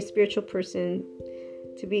to be a spiritual person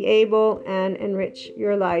to be able and enrich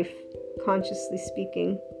your life, consciously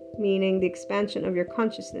speaking, meaning the expansion of your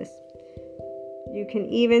consciousness. You can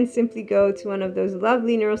even simply go to one of those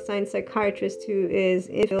lovely neuroscience psychiatrists who is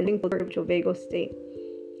in the virtual vagal state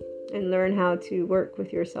and learn how to work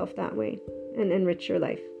with yourself that way and enrich your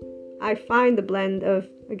life. I find the blend of,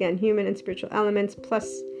 again, human and spiritual elements plus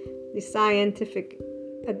the scientific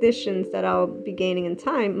additions that I'll be gaining in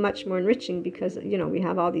time much more enriching because, we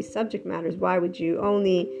have all these subject matters. Why would you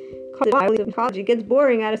only college? It gets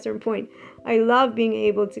boring at a certain point. I love being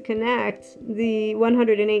able to connect the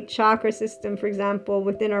 108 chakra system, for example,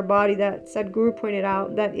 within our body that Sadhguru pointed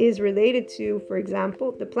out that is related to, for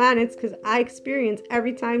example, the planets, because I experience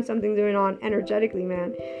every time something's going on energetically,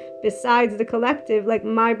 man. Besides the collective, like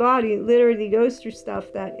my body literally goes through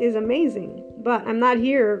stuff that is amazing. But I'm not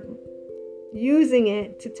here using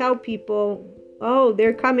it to tell people, oh,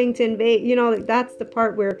 they're coming to invade. That's the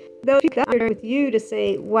part where those people are with you to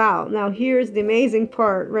say, wow, now here's the amazing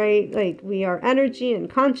part, right? Like we are energy and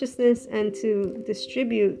consciousness, and to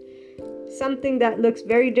distribute something that looks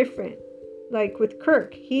very different. Like with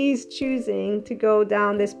Kirk, he's choosing to go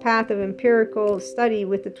down this path of empirical study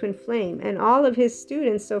with the twin flame. And all of his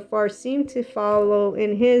students so far seem to follow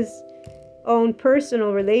in his own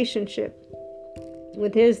personal relationship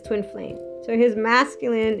with his twin flame. So his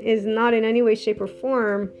masculine is not in any way, shape, or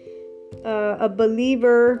form a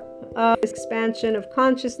believer of expansion of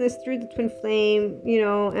consciousness through the twin flame,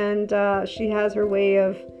 and she has her way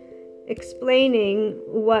of explaining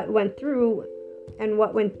what went through and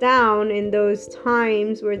what went down in those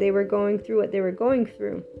times where they were going through what they were going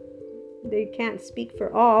through. They can't speak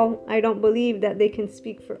for all. I don't believe that they can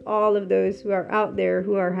speak for all of those who are out there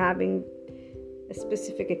who are having a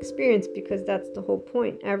specific experience, because that's the whole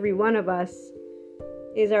point. Every one of us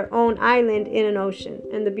is our own island in an ocean,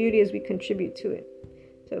 and the beauty is we contribute to it.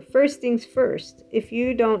 So first things first, if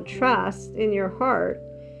you don't trust in your heart,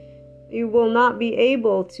 you will not be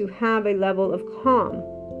able to have a level of calm.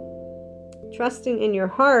 Trusting in your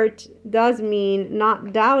heart does mean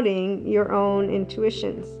not doubting your own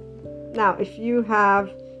intuitions. Now, if you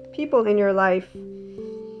have people in your life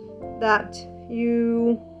that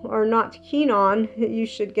you are not keen on, you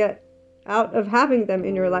should get out of having them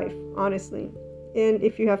in your life, honestly. And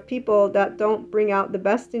if you have people that don't bring out the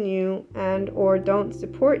best in you and or don't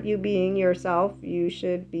support you being yourself, you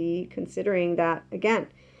should be considering that again.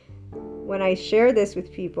 When I share this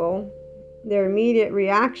with people, their immediate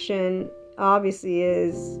reaction obviously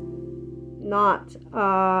is not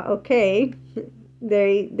okay.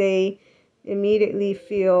 They immediately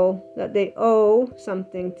feel that they owe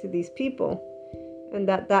something to these people, and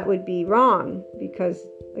that would be wrong, because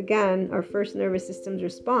again, our first nervous system's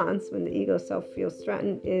response when the ego self feels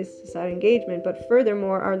threatened is societal engagement. But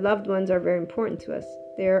furthermore, our loved ones are very important to us.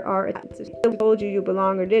 There are told you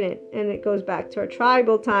belong or didn't, and it goes back to our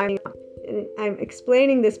tribal time. And I'm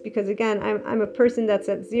explaining this because again, I'm a person that's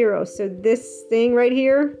at zero. So this thing right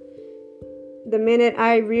here, the minute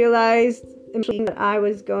I realized that I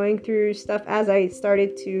was going through stuff as I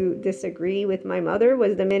started to disagree with my mother,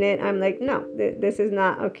 was the minute I'm like, no, this is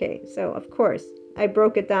not okay. So of course I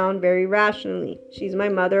broke it down very rationally. She's my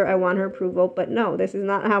mother, I want her approval, but no, this is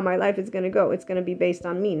not how my life is going to go. It's going to be based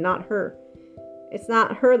on me, not her. It's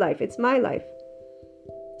not her life, it's my life.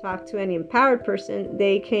 Talk to any empowered person,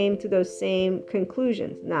 they came to those same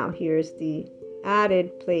conclusions. Now here's the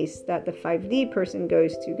added place that the 5D person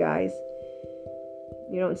goes to, guys.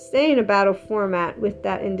 You don't stay in a battle format with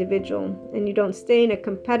that individual, and you don't stay in a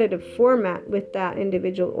competitive format with that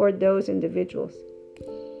individual or those individuals.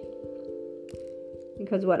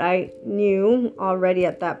 Because what I knew already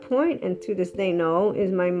at that point, and to this day know,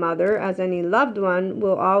 is my mother, as any loved one,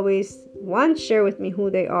 will always, one, share with me who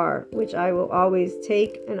they are, which I will always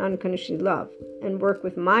take and unconditionally love, and work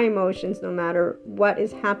with my emotions no matter what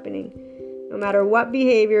is happening. No matter what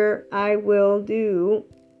behavior I will do,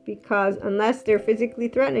 because unless they're physically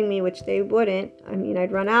threatening me, which they wouldn't, I mean,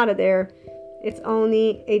 I'd run out of there. It's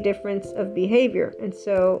only a difference of behavior. And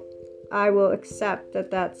so I will accept that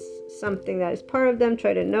that's something that is part of them,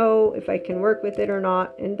 try to know if I can work with it or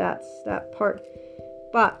not, and that's that part.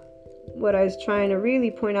 But what I was trying to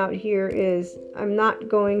really point out here is I'm not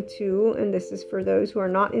going to, and this is for those who are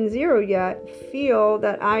not in zero yet, feel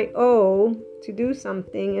that I owe to do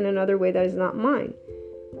something in another way that is not mine.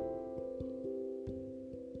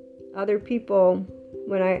 Other people,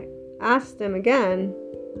 when I ask them again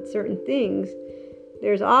certain things,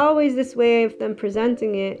 there's always this way of them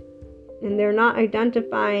presenting it, and they're not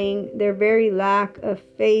identifying their very lack of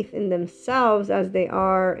faith in themselves as they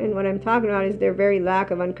are. And what I'm talking about is their very lack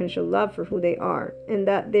of unconditional love for who they are, and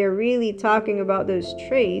that they're really talking about those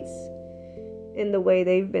traits in the way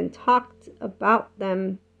they've been talked about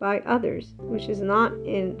them by others, which is not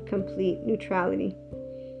in complete neutrality.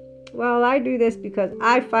 Well, I do this because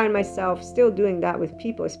I find myself still doing that with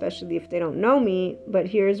people, especially if they don't know me. But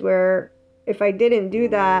here's where, if I didn't do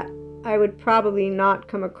that, I would probably not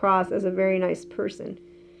come across as a very nice person,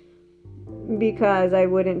 because I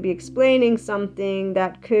wouldn't be explaining something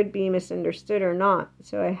that could be misunderstood or not.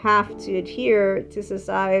 So I have to adhere to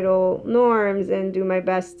societal norms and do my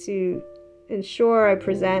best to ensure I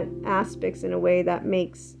present aspects in a way that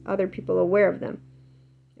makes other people aware of them.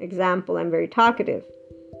 Example, I'm very talkative.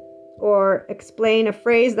 Or explain a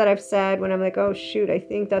phrase that I've said when I'm like, oh shoot, I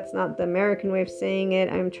think that's not the American way of saying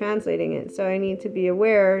it, I'm translating it. So I need to be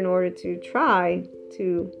aware in order to try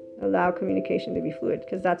to allow communication to be fluid,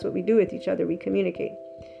 because that's what we do with each other, we communicate.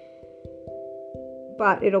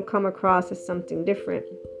 But it'll come across as something different.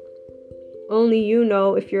 Only you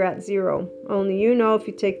know if you're at zero. Only you know if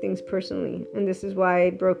you take things personally. And this is why I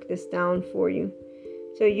broke this down for you.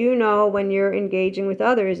 So you know when you're engaging with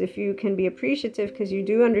others, if you can be appreciative, because you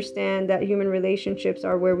do understand that human relationships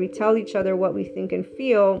are where we tell each other what we think and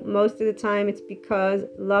feel. Most of the time it's because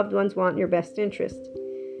loved ones want your best interest.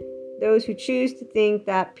 Those who choose to think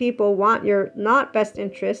that people want your not best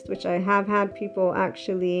interest, which I have had people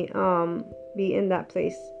actually be in that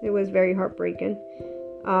place. It was very heartbreaking,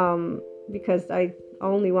 because I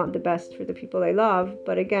only want the best for the people I love.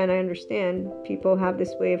 But again, I understand people have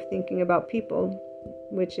this way of thinking about people,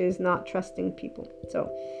 which is not trusting people.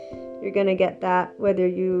 So you're going to get that whether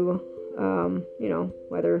you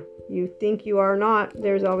Whether you think you are or not,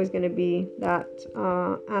 there's always going to be that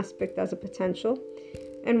aspect as a potential.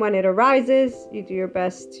 And when it arises, you do your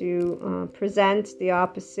best to present the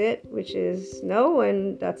opposite, which is no,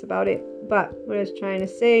 and that's about it. But what I was trying to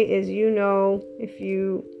say is, if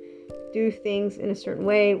you do things in a certain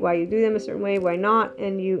way, why you do them a certain way, why not,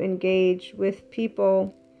 and you engage with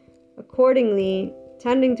people accordingly.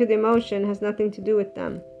 Tending to the emotion has nothing to do with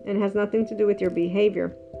them and has nothing to do with your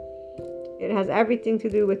behavior. It has everything to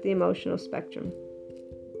do with the emotional spectrum.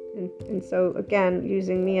 And so, again,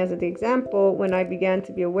 using me as the example, when I began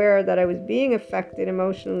to be aware that I was being affected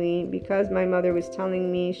emotionally because my mother was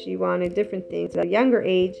telling me she wanted different things at a younger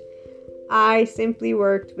age, I simply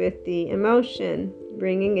worked with the emotion,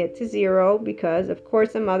 bringing it to zero, because of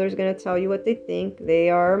course a mother's going to tell you what they think. They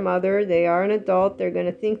are a mother, they are an adult, they're going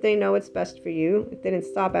to think they know what's best for you. It didn't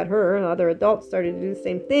stop at her. Other adults started to do the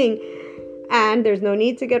same thing. And there's no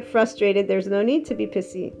need to get frustrated. There's no need to be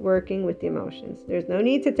pissy working with the emotions. There's no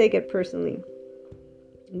need to take it personally.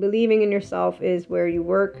 Believing in yourself is where you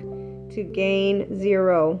work to gain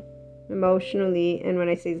zero emotionally. And when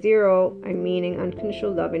I say zero, I'm meaning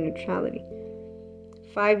unconditional love and neutrality.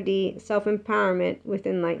 5D, self-empowerment with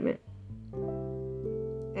enlightenment.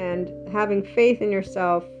 And having faith in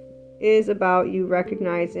yourself is about you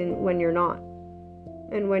recognizing when you're not.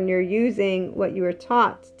 And when you're using what you were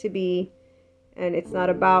taught to be. And it's not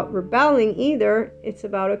about rebelling either. It's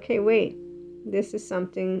about, okay, wait, this is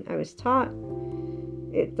something I was taught.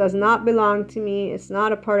 It does not belong to me. It's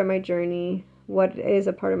not a part of my journey. What is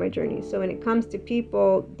a part of my journey? So when it comes to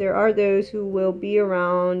people, there are those who will be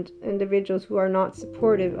around individuals who are not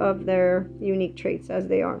supportive of their unique traits as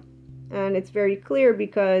they are. And it's very clear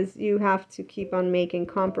because you have to keep on making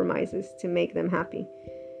compromises to make them happy.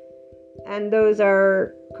 And those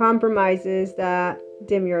are compromises that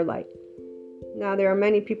dim your light. Now, there are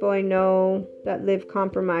many people I know that live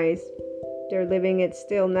compromise. They're living it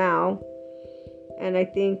still now. And I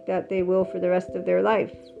think that they will for the rest of their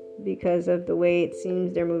life because of the way it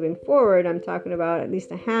seems they're moving forward. I'm talking about at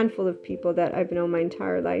least a handful of people that I've known my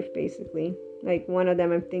entire life, basically. Like one of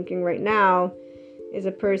them I'm thinking right now is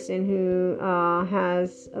a person who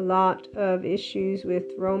has a lot of issues with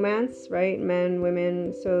romance, right? Men,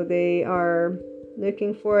 women. So they are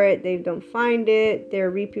looking for it, they don't find it,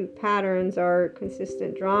 their repeat patterns are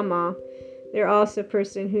consistent drama. They're also a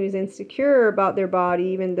person who's insecure about their body,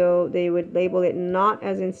 even though they would label it not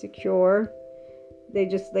as insecure. They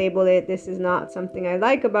just label it, this is not something I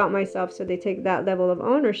like about myself, so they take that level of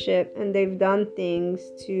ownership, and they've done things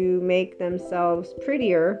to make themselves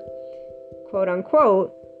prettier, quote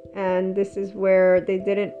unquote, and this is where they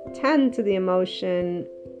didn't tend to the emotion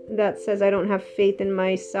that says I don't have faith in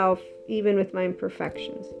myself even with my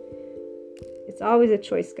imperfections. It's always a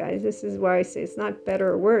choice, guys. This is why I say it's not better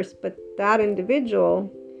or worse, but that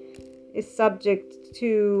individual is subject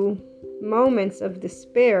to moments of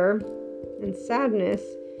despair and sadness,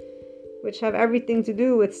 which have everything to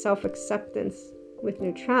do with self-acceptance, with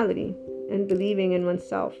neutrality, and believing in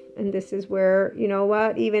oneself. And this is where, you know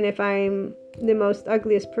what, even if I'm the most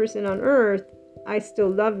ugliest person on earth, I still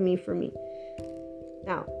love me for me.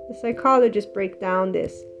 Now, the psychologists break down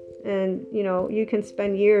this, and you can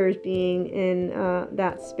spend years being in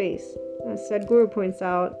that space, as Sadhguru points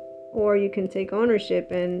out, or you can take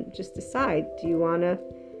ownership and just decide, do you want to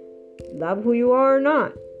love who you are or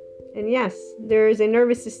not? And yes, there is a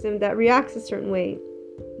nervous system that reacts a certain way,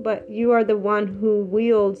 but you are the one who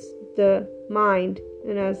wields the mind,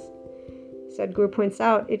 and as Sadhguru points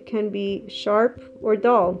out, it can be sharp or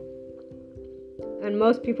dull. And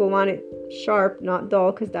most people want it sharp, not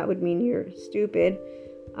dull, because that would mean you're stupid.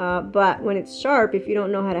 But when it's sharp, if you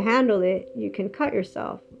don't know how to handle it, you can cut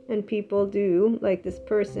yourself. And people do, like this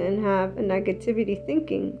person, have a negativity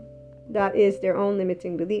thinking that is their own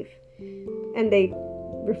limiting belief. And they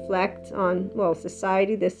reflect on,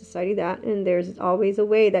 society this, society that, and there's always a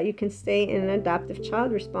way that you can stay in an adaptive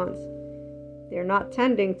child response. They're not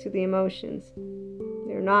tending to the emotions.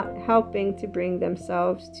 They're not helping to bring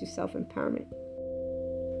themselves to self-empowerment.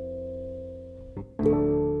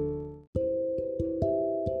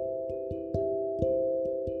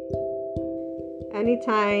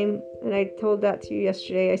 Anytime, and I told that to you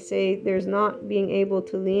yesterday, I say there's not being able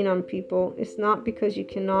to lean on people. It's not because you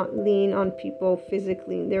cannot lean on people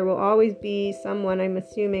physically. There will always be someone, I'm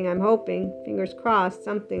assuming, I'm hoping, fingers crossed,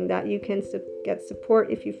 something that you can get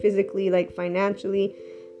support if you physically, like financially,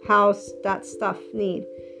 house, that stuff need.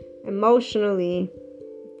 Emotionally,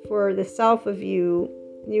 for the self of you,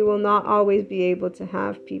 you will not always be able to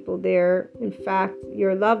have people there. In fact,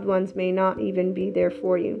 your loved ones may not even be there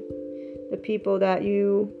for you. The people that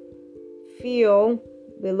you feel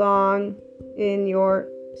belong in your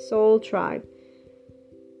soul tribe.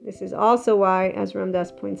 This is also why, as Ram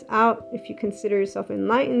Dass points out, if you consider yourself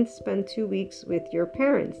enlightened, spend 2 weeks with your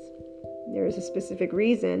parents. There is a specific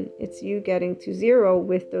reason. It's you getting to 0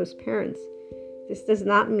 with those parents. This does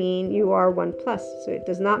not mean you are 1+. So it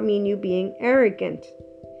does not mean you being arrogant.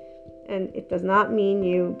 And it does not mean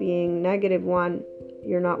you being -1.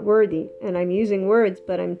 You're not worthy. And I'm using words,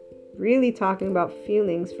 but I'm really talking about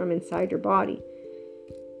feelings from inside your body.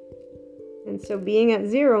 And so being at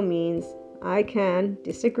 0 means I can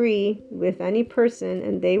disagree with any person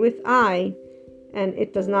and they with I, and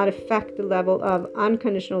it does not affect the level of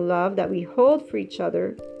unconditional love that we hold for each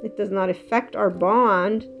other. It does not affect our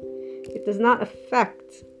bond. It does not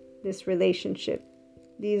affect this relationship.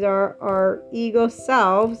 These are our ego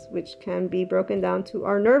selves, which can be broken down to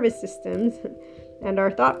our nervous systems and our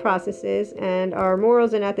thought processes and our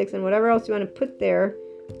morals and ethics and whatever else you want to put there.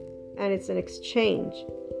 And it's an exchange.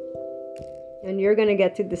 And you're going to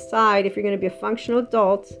get to decide if you're going to be a functional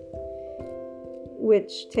adult,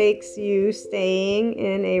 which takes you staying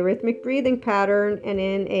in a rhythmic breathing pattern and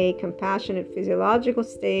in a compassionate physiological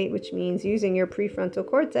state, which means using your prefrontal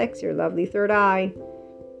cortex, your lovely third eye,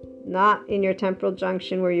 not in your temporal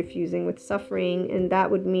junction where you're fusing with suffering. And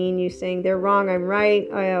that would mean you saying they're wrong, I'm right,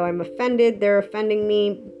 I'm offended, they're offending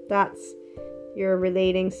me. You're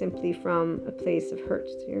relating simply from a place of hurt.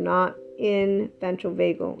 You're not in ventral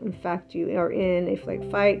vagal. In fact, you are in a flight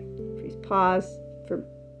fight, freeze pause. For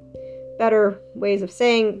better ways of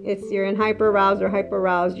saying you're in hyper aroused or hyper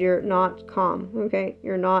aroused. You're not calm. Okay,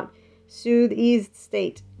 you're not soothed, eased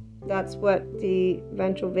state. That's what the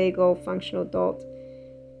ventral vagal functional adult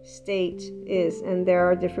state is. And there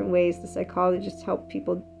are different ways the psychologists help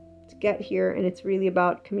people to get here, and it's really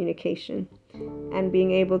about communication and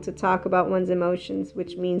being able to talk about one's emotions,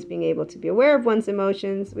 which means being able to be aware of one's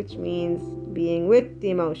emotions, which means being with the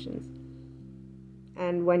emotions.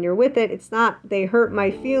 And when you're with it, it's not they hurt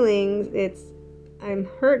my feelings, it's I'm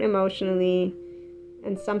hurt emotionally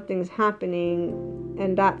and something's happening,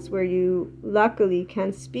 and that's where you luckily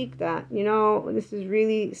can speak that. This is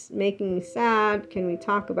really making me sad. Can we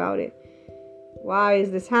talk about it? Why is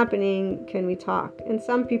this happening? Can we talk? And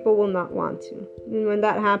some people will not want to. And when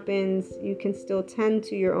that happens, you can still tend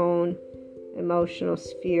to your own emotional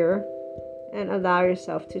sphere and allow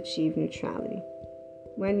yourself to achieve neutrality.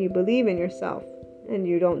 When you believe in yourself and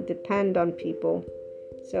you don't depend on people.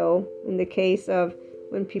 So in the case of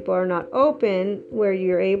when people are not open, where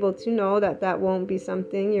you're able to know that won't be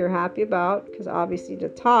something you're happy about, because obviously to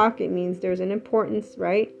talk, it means there's an importance,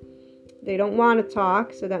 right? They don't want to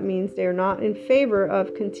talk, so that means they're not in favor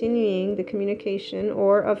of continuing the communication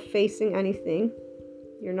or of facing anything.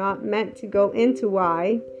 You're not meant to go into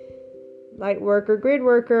why. Light worker, grid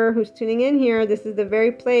worker, who's tuning in here, this is the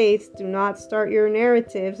very place. Do not start your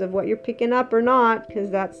narratives of what you're picking up or not,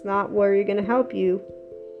 because that's not where you're going to help you.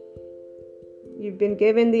 You've been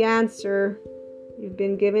given the answer. You've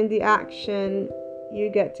been given the action. You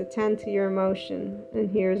get to tend to your emotion. And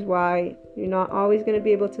here's why. You're not always going to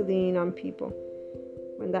be able to lean on people.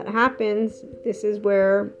 When that happens, this is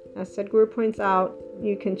where, as Sadhguru points out,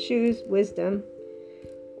 you can choose wisdom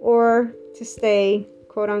or to stay,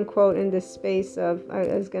 quote unquote, in this space of, I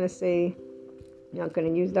was going to say, I'm not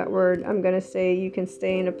going to use that word. I'm going to say you can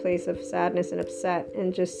stay in a place of sadness and upset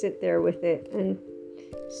and just sit there with it and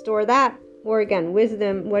store that. Or again,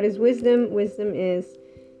 wisdom. What is wisdom? Wisdom is,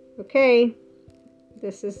 okay,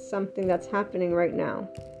 this is something that's happening right now.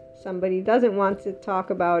 Somebody doesn't want to talk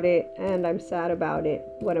about it and I'm sad about it.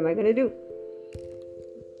 What am I going to do?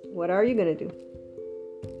 What are you going to do?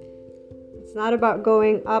 It's not about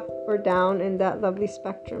going up or down in that lovely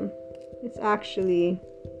spectrum. It's actually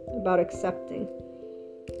about accepting.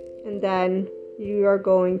 And then you are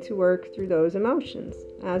going to work through those emotions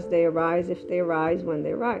as they arise, if they arise, when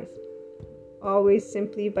they arise. Always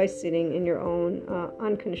simply by sitting in your own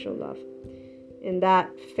unconditional love. In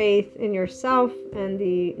that faith in yourself and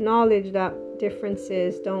the knowledge that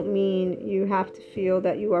differences don't mean you have to feel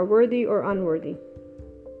that you are worthy or unworthy.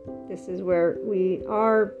 This is where we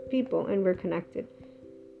are people and we're connected.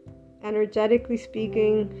 Energetically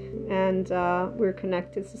speaking, and we're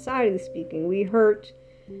connected societally speaking. We hurt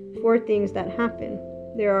for things that happen.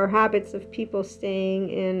 There are habits of people staying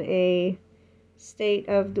in a state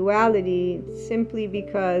of duality simply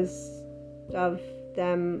because of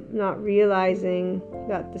them not realizing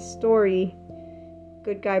that the story,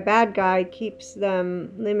 good guy, bad guy, keeps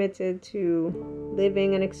them limited to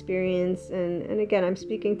living an experience. And again, I'm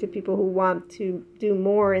speaking to people who want to do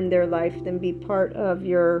more in their life than be part of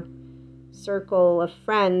your circle of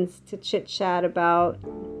friends to chit chat about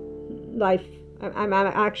life I'm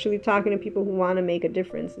actually talking to people who want to make a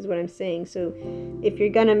difference, is what I'm saying. So if you're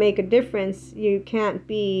going to make a difference, you can't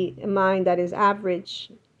be a mind that is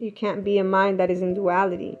average. You can't be a mind that is in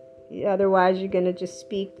duality. Otherwise, you're going to just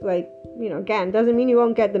speak like, again, doesn't mean you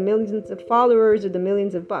won't get the millions of followers or the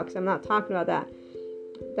millions of bucks. I'm not talking about that.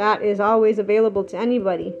 That is always available to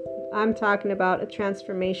anybody. I'm talking about a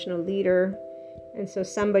transformational leader. And so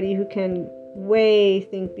somebody who can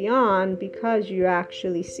think beyond, because you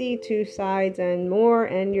actually see two sides and more,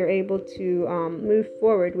 and you're able to move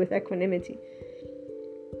forward with equanimity.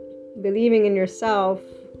 Believing in yourself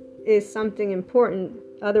is something important.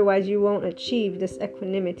 Otherwise, you won't achieve this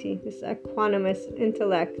equanimity, this equanimous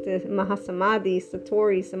intellect, this Mahasamadhi,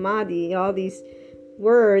 Satori Samadhi, all these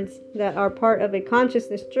words that are part of a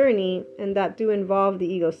consciousness journey and that do involve the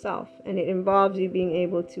ego self. And it involves you being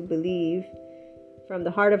able to believe from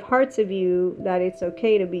the heart of hearts of you that it's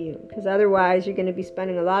okay to be you. Because otherwise, you're going to be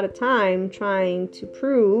spending a lot of time trying to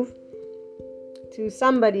prove to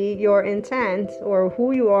somebody your intent or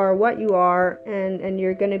who you are, what you are, and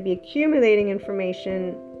you're going to be accumulating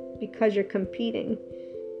information because you're competing.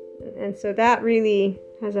 And so that really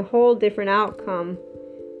has a whole different outcome,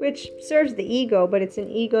 which serves the ego, but it's an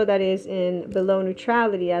ego that is in below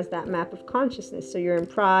neutrality as that map of consciousness. So you're in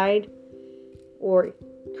pride or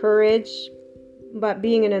courage, but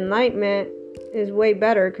being in enlightenment is way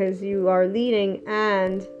better because you are leading,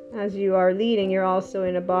 and as you are leading, you're also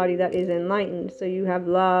in a body that is enlightened. So you have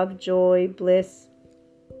love, joy, bliss.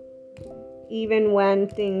 Even when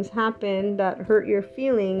things happen that hurt your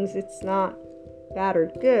feelings, it's not bad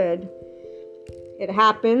or good. It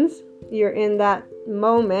happens. You're in that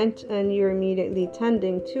moment and you're immediately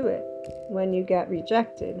tending to it. When you get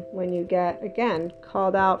rejected, when you get, again,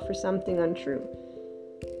 called out for something untrue.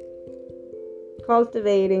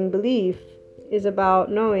 Cultivating belief is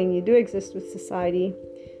about knowing you do exist with society,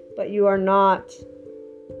 but you are not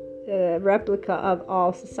a replica of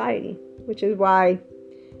all society, which is why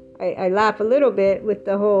I laugh a little bit with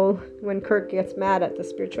the whole, when Kirk gets mad at the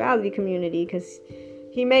spirituality community, because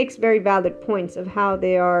he makes very valid points of how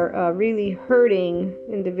they are really hurting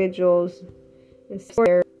individuals in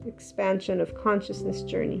their expansion of consciousness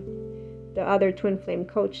journey, the other twin flame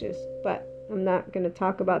coaches. But I'm not going to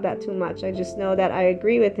talk about that too much. I just know that I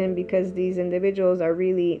agree with him because these individuals are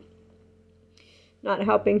really not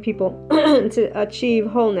helping people to achieve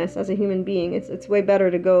wholeness as a human being. It's way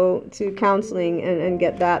better to go to counseling and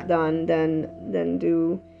get that done than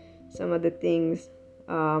do some of the things.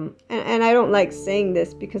 And I don't like saying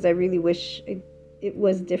this because I really wish it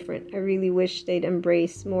was different. I really wish they'd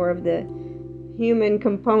embrace more of the human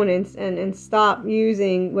components and stop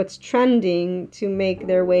using what's trending to make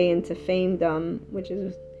their way into famedom, which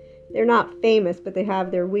is, they're not famous, but they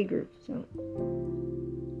have their we group. So,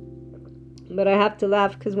 but I have to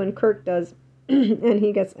laugh because when Kirk does and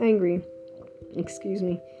he gets angry, excuse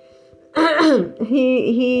me,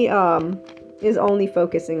 he is only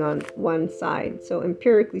focusing on one side. So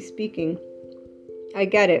empirically speaking, I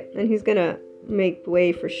get it, and he's gonna make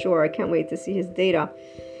way for sure. I can't wait to see his data.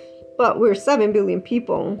 But we're 7 billion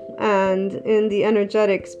people, and in the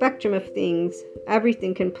energetic spectrum of things,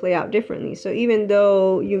 everything can play out differently. So even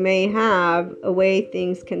though you may have a way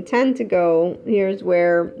things can tend to go, here's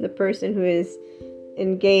where the person who is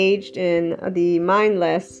engaged in the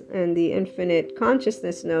mindless and the infinite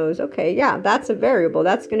consciousness knows, okay, yeah, that's a variable.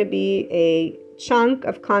 That's going to be a chunk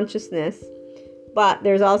of consciousness, but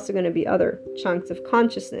there's also going to be other chunks of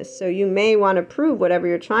consciousness. So you may want to prove whatever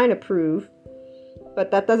you're trying to prove, but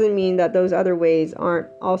that doesn't mean that those other ways aren't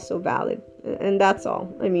also valid. And that's all.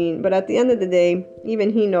 I mean, but at the end of the day, even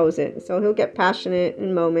he knows it. So he'll get passionate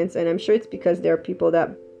in moments. And I'm sure it's because there are people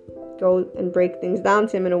that go and break things down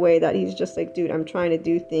to him in a way that he's just like, dude, I'm trying to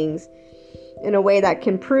do things in a way that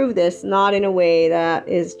can prove this, not in a way that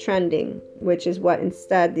is trending, which is what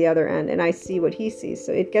instead the other end. And I see what he sees.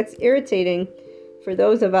 So it gets irritating for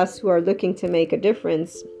those of us who are looking to make a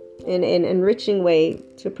difference in an enriching way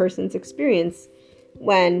to a person's experience,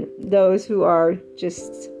 when those who are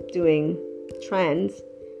just doing trends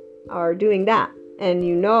are doing that. And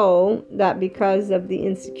you know that because of the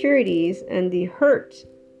insecurities and the hurt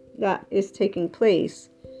that is taking place,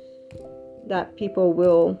 that people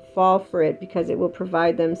will fall for it because it will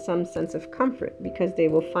provide them some sense of comfort, because they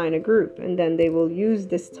will find a group, and then they will use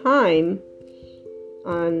this time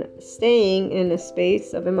on staying in a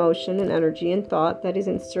space of emotion and energy and thought that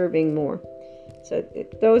isn't serving more. So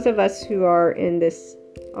those of us who are in this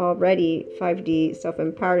already 5D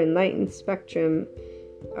self-empowered enlightened spectrum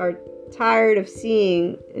are tired of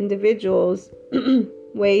seeing individuals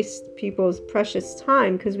waste people's precious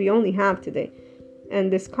time, because we only have today.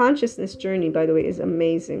 And this consciousness journey, by the way, is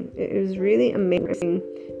amazing. It is really amazing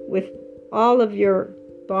with all of your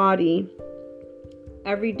body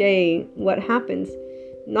every day what happens.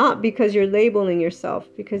 Not because you're labeling yourself,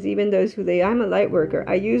 because even those who I'm a light worker.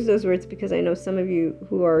 I use those words because I know some of you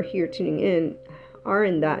who are here tuning in are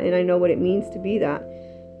in that, and I know what it means to be that.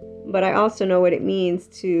 But I also know what it means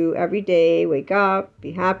to every day wake up,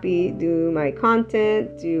 be happy, do my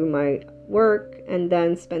content, do my work, and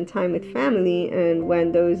then spend time with family. And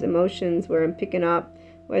when those emotions where I'm picking up,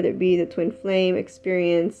 whether it be the twin flame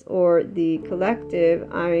experience or the collective,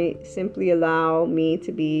 I simply allow me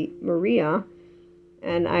to be Maria,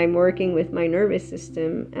 and I'm working with my nervous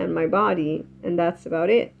system and my body, and that's about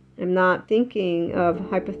it. I'm not thinking of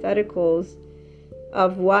hypotheticals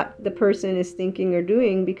of what the person is thinking or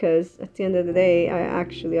doing, because at the end of the day, I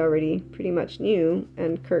actually already pretty much knew,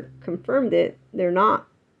 and Kirk confirmed it. They're not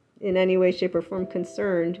in any way, shape, or form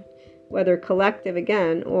concerned, whether collective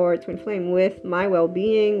again or twin flame, with my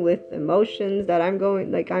well-being, with emotions that I'm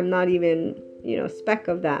going, like I'm not even, a speck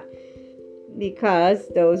of that, because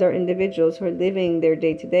those are individuals who are living their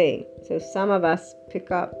day-to-day. So some of us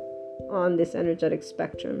pick up on this energetic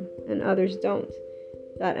spectrum and others don't.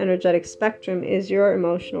 That energetic spectrum is your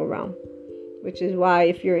emotional realm, which is why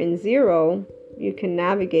if you're in 0, you can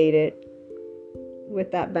navigate it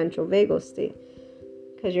with that ventral vagal state,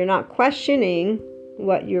 because you're not questioning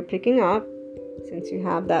what you're picking up, since you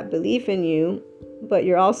have that belief in you, but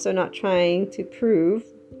you're also not trying to prove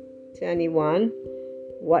to anyone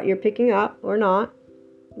what you're picking up or not.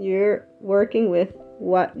 You're working with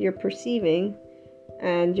what you're perceiving,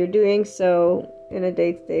 and you're doing so in a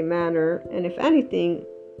day-to-day manner. And if anything,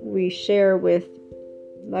 we share with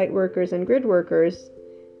light workers and grid workers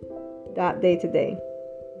that day-to-day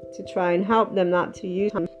to try and help them not to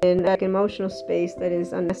use in an emotional space that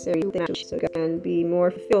is unnecessary, so they can be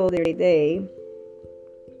more fulfilled their day.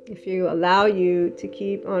 If you allow you to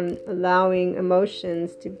keep on allowing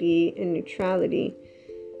emotions to be in neutrality,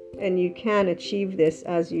 and you can achieve this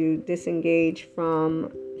as you disengage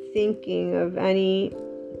from thinking of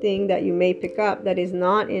anything that you may pick up that is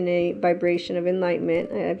not in a vibration of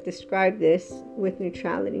enlightenment. I've described this with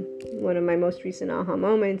neutrality. One of my most recent aha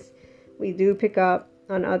moments, we do pick up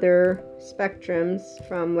on other spectrums,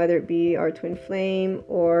 from whether it be our twin flame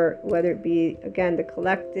or whether it be, again, the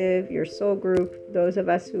collective, your soul group, those of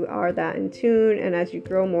us who are that in tune. And as you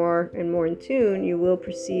grow more and more in tune, you will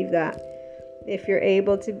perceive that. If you're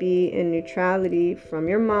able to be in neutrality from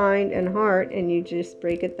your mind and heart, and you just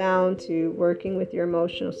break it down to working with your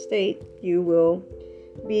emotional state, you will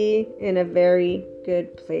be in a very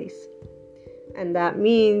good place. And that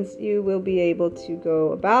means you will be able to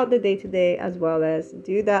go about the day-to-day, as well as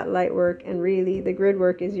do that light work. And really, the grid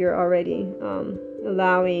work is you're already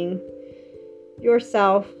allowing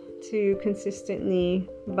yourself to consistently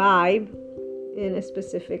vibe in a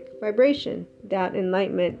specific vibration. That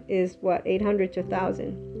enlightenment is 800 to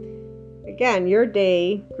 1,000. Again, your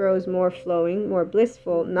day grows more flowing, more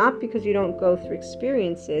blissful, not because you don't go through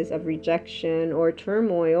experiences of rejection or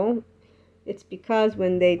turmoil. It's because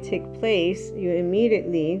when they take place, you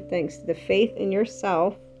immediately, thanks to the faith in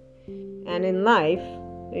yourself and in life,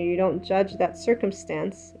 you don't judge that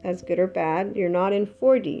circumstance as good or bad. You're not in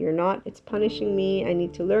 4D. You're not, it's punishing me, I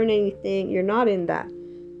need to learn anything. You're not in that.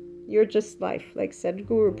 You're just life, like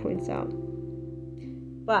Sadhguru points out.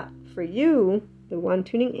 But for you, the one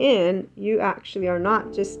tuning in, you actually are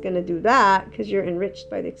not just going to do that because you're enriched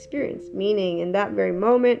by the experience. Meaning, in that very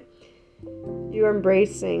moment, you're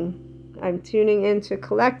embracing, I'm tuning into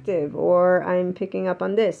collective, or I'm picking up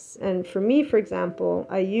on this. And for me, for example,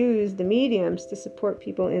 I use the mediums to support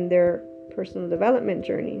people in their personal development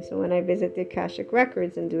journey. So when I visit the Akashic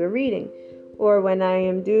Records and do a reading, or when I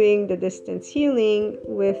am doing the distance healing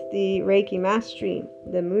with the Reiki Mastery,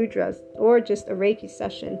 the mudras, or just a Reiki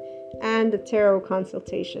session and the tarot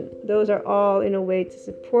consultation. Those are all in a way to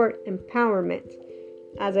support empowerment.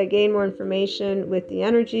 As I gain more information with the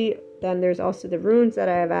energy, then there's also the runes that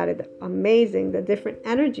I have added. Amazing, the different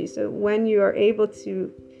energies. So when you are able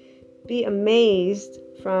to be amazed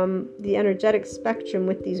from the energetic spectrum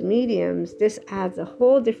with these mediums, this adds a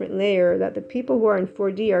whole different layer that the people who are in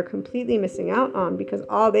 4D are completely missing out on, because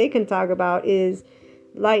all they can talk about is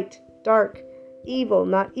light, dark, evil,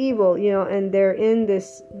 not evil, and they're in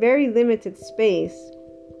this very limited space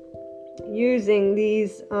using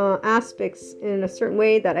these aspects in a certain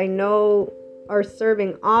way that I know are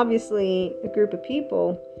serving obviously a group of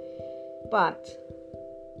people, but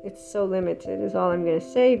it's so limited is all I'm going to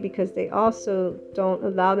say, because they also don't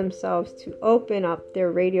allow themselves to open up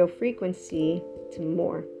their radio frequency to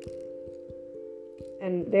more.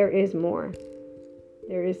 And there is more.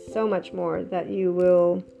 There is so much more that you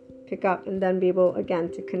will pick up and then be able,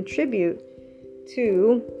 again, to contribute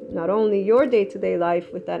to not only your day-to-day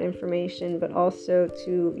life with that information, but also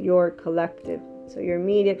to your collective. So your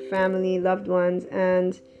immediate family, loved ones,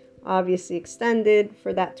 and obviously extended.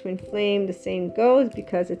 For that twin flame, the same goes,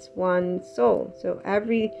 because it's one soul. So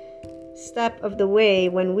every step of the way,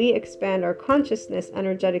 when we expand our consciousness,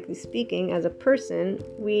 energetically speaking, as a person,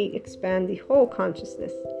 we expand the whole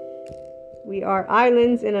consciousness. We are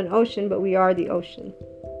islands in an ocean, but we are the ocean.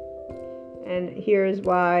 And here's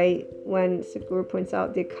why, when Sadhguru points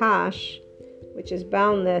out the Akash, which is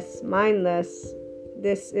boundless, mindless,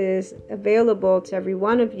 this is available to every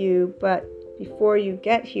one of you, but before you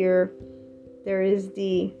get here, there is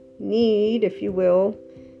the need, if you will,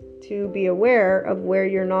 to be aware of where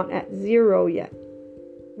you're not at zero yet,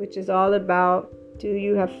 which is all about, do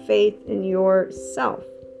you have faith in yourself?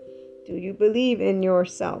 Do you believe in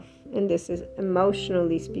yourself? And this is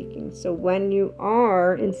emotionally speaking. So when you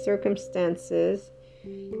are in circumstances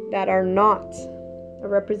that are not a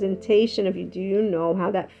representation of you, do you know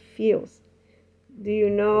how that feels? Do you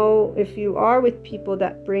know if you are with people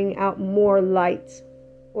that bring out more light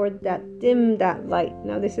or that dim that light?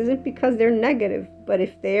 Now, this isn't because they're negative, but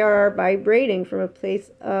if they are vibrating from a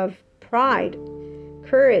place of pride,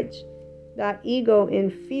 courage, that ego in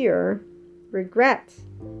fear, regret,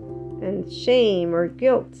 and shame or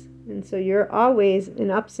guilt, and so you're always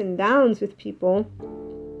in ups and downs with people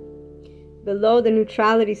below the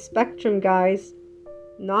neutrality spectrum, guys,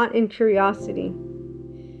 not in curiosity,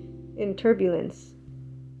 in turbulence,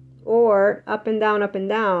 or up and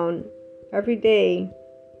down. Every day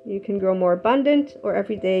you can grow more abundant, or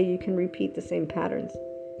every day you can repeat the same patterns.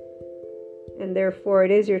 And therefore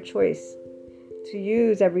it is your choice to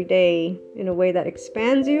use every day in a way that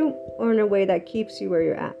expands you or in a way that keeps you where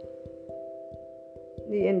you're at.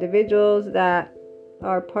 The individuals that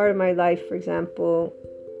are part of my life, for example,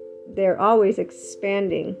 they're always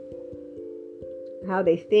expanding how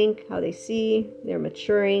they think, how they see. They're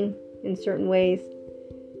maturing in certain ways.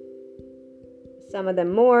 Some of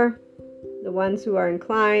them more. The ones who are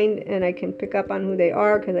inclined, and I can pick up on who they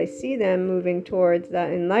are because I see them moving towards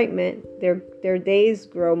that enlightenment, their days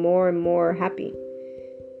grow more and more happy.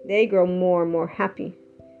 They grow more and more happy.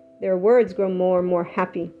 Their words grow more and more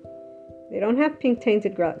happy. They don't have pink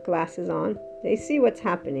tainted glasses on. They see what's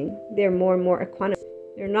happening. They're more and more equanimous.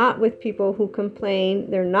 They're not with people who complain.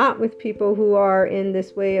 They're not with people who are in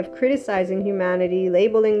this way of criticizing humanity,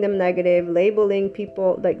 labeling them negative, labeling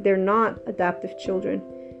people like they're not adaptive children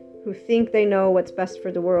who think they know what's best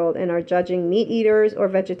for the world and are judging meat eaters or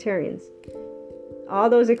vegetarians. All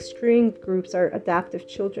those extreme groups are adaptive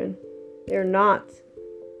children. They're not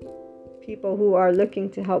people who are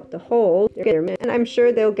looking to help the whole. And I'm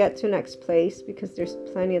sure they'll get to next place because there's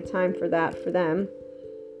plenty of time for that for them.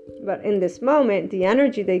 But in this moment, the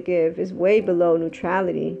energy they give is way below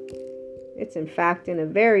neutrality. It's in fact in a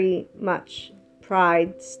very much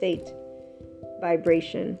pride state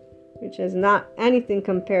vibration, which is not anything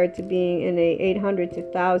compared to being in a 800 to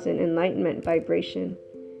 1000 enlightenment vibration,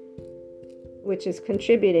 which is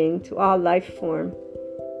contributing to all life form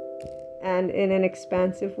and in an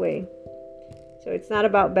expansive way. So it's not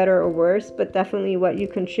about better or worse, but definitely what you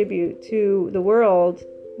contribute to the world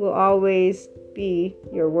will always be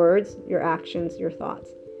your words, your actions, your thoughts,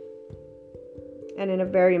 and in a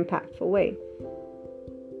very impactful way.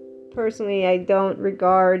 Personally, I don't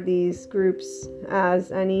regard these groups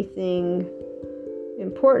as anything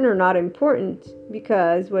important or not important,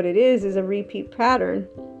 because what it is a repeat pattern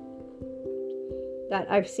that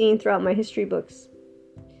I've seen throughout my history books.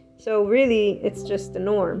 So really, it's just the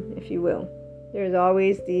norm, if you will. There's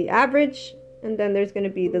always the average, and then there's going to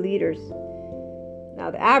be the leaders. Now,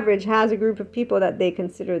 the average has a group of people that they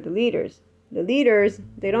consider the leaders. The leaders,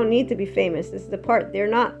 they don't need to be famous. This is the part. They're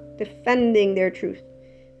not defending their truth.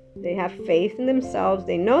 They have faith in themselves.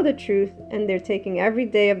 They know the truth, and they're taking every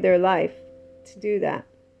day of their life to do that,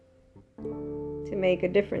 to make a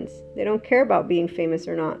difference. They don't care about being famous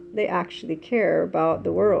or not. They actually care about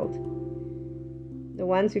the world. The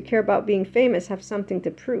ones who care about being famous have something to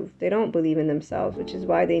prove. They don't believe in themselves, which is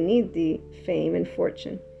why they need the fame and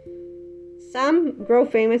fortune. Some grow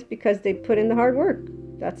famous because they put in the hard work.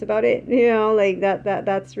 That's about it.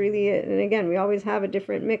 That's really it. And again, we always have a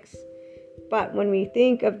different mix. But when we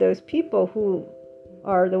think of those people who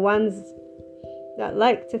are the ones that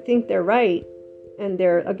like to think they're right, and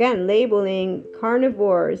they're, again, labeling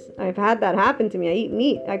carnivores. I've had that happen to me. I eat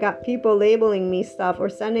meat. I got people labeling me stuff or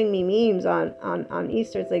sending me memes on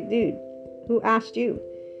Easter. It's like, dude, who asked you?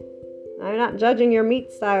 I'm not judging your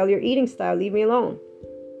meat style, your eating style. Leave me alone.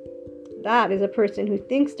 That is a person who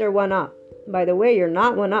thinks they're one up, By the way, you're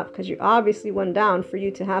not one up because you're obviously one down for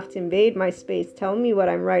you to have to invade my space, tell me what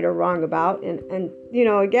I'm right or wrong about. And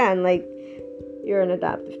again, like, you're an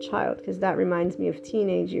adaptive child, because that reminds me of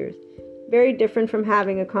teenage years. Very different from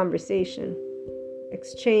having a conversation,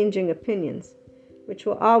 exchanging opinions, which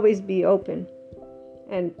will always be open.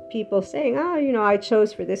 And people saying, I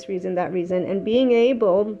chose for this reason, that reason, and being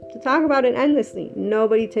able to talk about it endlessly.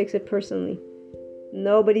 Nobody takes it personally.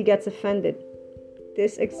 Nobody gets offended.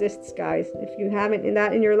 This exists, guys. If you haven't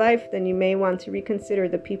that in your life, then you may want to reconsider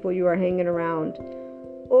the people you are hanging around.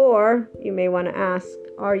 Or you may want to ask,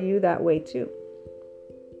 are you that way too?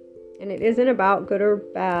 And it isn't about good or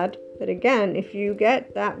bad. But again, if you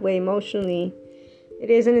get that way emotionally, it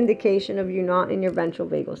is an indication of you not in your ventral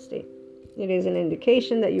vagal state. It is an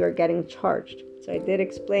indication that you are getting charged. So I did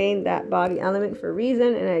explain that body element for a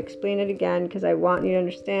reason, and I explain it again because I want you to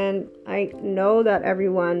understand. I know that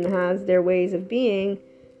everyone has their ways of being.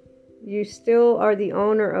 You still are the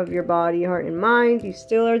owner of your body, heart, and mind. You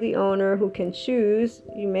still are the owner who can choose.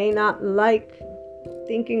 You may not like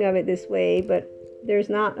thinking of it this way, but there's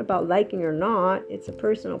not about liking or not. It's a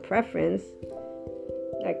personal preference.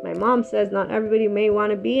 Like my mom says, not everybody may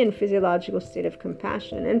want to be in physiological state of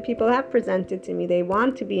compassion. And people have presented to me they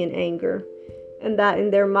want to be in anger. And that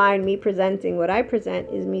in their mind, me presenting what I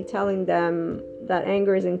present is me telling them that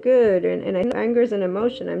anger isn't good. And I know anger is an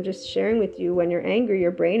emotion. I'm just sharing with you, when you're angry,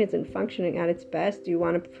 your brain isn't functioning at its best. Do you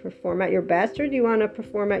want to perform at your best, or do you want to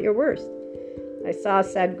perform at your worst? I saw a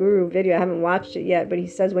Sadhguru video. I haven't watched it yet, but he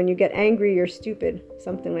says, when you get angry, you're stupid.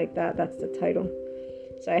 Something like that. That's the title.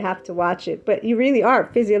 So I have to watch it. But you really are,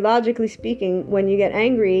 physiologically speaking, when you get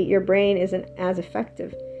angry, your brain isn't as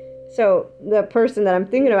effective. So the person that I'm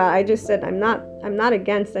thinking about, I just said, I'm not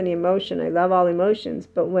against any emotion. I love all emotions.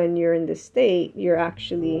 But when you're in this state, you're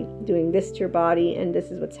actually doing this to your body, and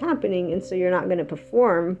this is what's happening. And so you're not going to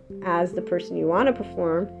perform as the person you want to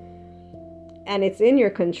perform. And it's in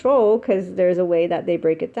your control, because there's a way that they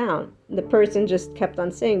break it down. The person just kept on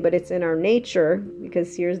saying, but it's in our nature,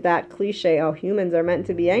 because here's that cliche, oh, humans are meant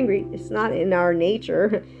to be angry. It's not in our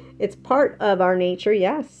nature. It's part of our nature,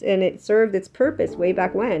 yes. And it served its purpose way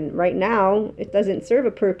back when. Right now, it doesn't serve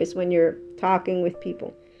a purpose when you're talking with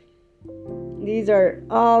people. These are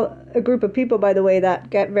all a group of people, by the way,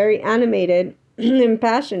 that get very animated and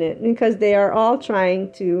passionate, because they are all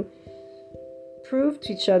trying to prove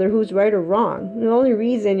to each other who's right or wrong. The only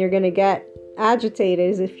reason you're going to get agitated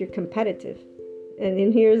is if you're competitive.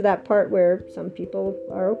 And here's that part where some people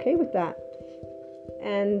are okay with that.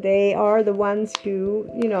 And they are the ones who,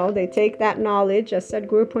 they take that knowledge, as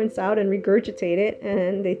Sadhguru points out, and regurgitate it,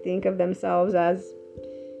 and they think of themselves as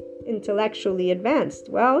intellectually advanced.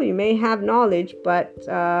 Well, you may have knowledge, but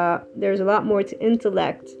there's a lot more to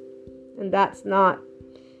intellect. And that's not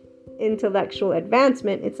intellectual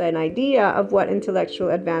advancement. It's an idea of what intellectual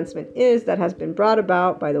advancement is that has been brought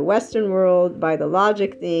about by the Western world, by the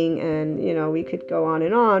logic thing, and we could go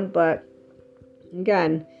on, but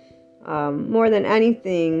again, more than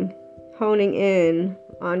anything, honing in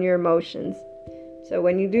on your emotions. So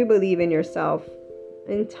when you do believe in yourself,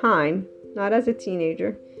 in time, not as a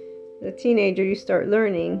teenager, you start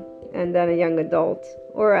learning, and then a young adult,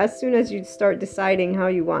 or as soon as you start deciding how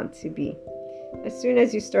you want to be. As soon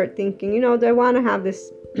as you start thinking, do I want to have this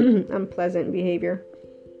unpleasant behavior?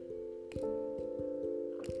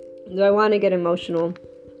 Do I want to get emotional?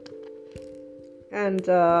 And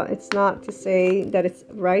it's not to say that it's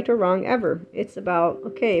right or wrong ever. It's about,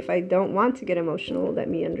 okay, if I don't want to get emotional, let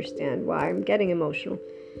me understand why I'm getting emotional.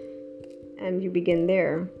 And you begin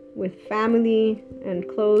there. With family and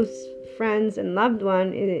close friends and loved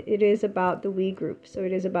one, it is about the we group. So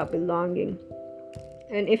it is about belonging.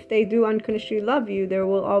 And if they do unconditionally love you, there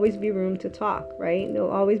will always be room to talk, right?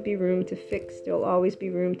 There'll always be room to fix. There'll always be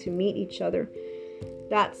room to meet each other.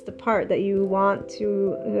 That's the part that you want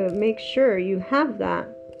to make sure you have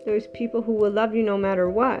that. Those people who will love you no matter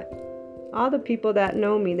what. All the people that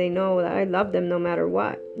know me, they know that I love them no matter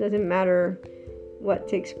what. Doesn't matter what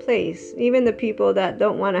takes place. Even the people that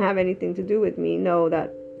don't want to have anything to do with me know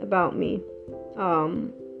that about me.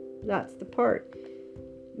 That's the part.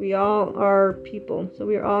 We all are people, so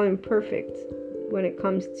we are all imperfect. When it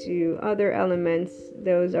comes to other elements,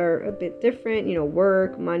 those are a bit different.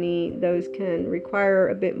 Work, money, those can require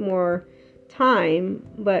a bit more time,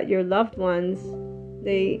 but your loved ones,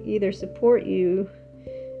 they either support you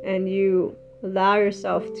and you allow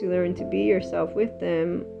yourself to learn to be yourself with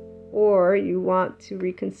them, or you want to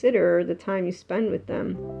reconsider the time you spend with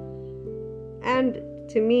them. And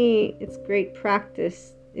to me, it's great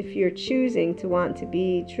practice if you're choosing to want to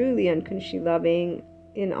be truly unconditionally loving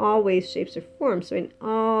in all ways, shapes, or forms, so in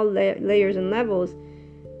all layers and levels,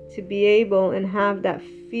 to be able and have that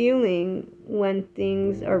feeling when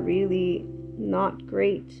things are really not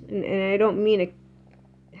great. And I don't mean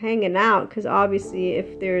hanging out, because obviously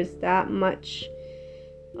if there's that much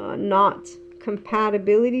not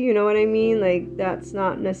compatibility, you know what I mean, like that's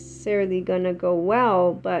not necessarily gonna go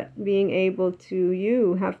well. But being able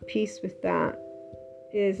to have peace with that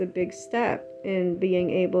is a big step in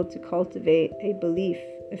being able to cultivate a belief,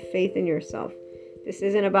 a faith in yourself. This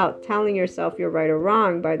isn't about telling yourself you're right or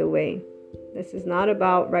wrong, by the way. This is not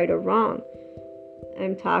about right or wrong.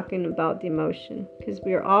 I'm talking about the emotion, because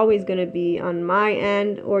we're always going to be on my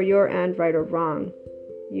end or your end, right or wrong.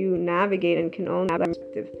 You navigate and can only have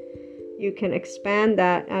perspective. You can expand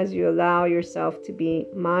that as you allow yourself to be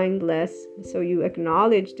mindless. So you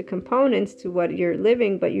acknowledge the components to what you're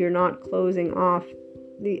living, but you're not closing off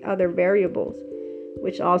the other variables,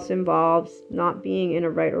 which also involves not being in a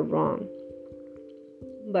right or wrong,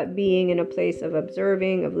 but being in a place of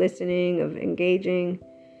observing, of listening, of engaging,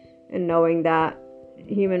 and knowing that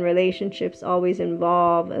human relationships always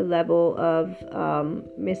involve a level of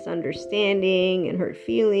misunderstanding and hurt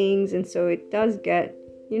feelings. And so it does get,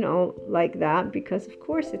 like that, because of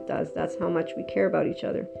course it does. That's how much we care about each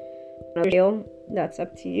other. That's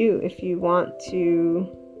up to you. If you want to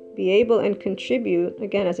be able and contribute,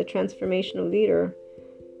 again, as a transformational leader,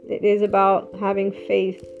 it is about having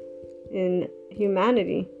faith in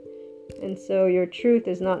humanity. And so your truth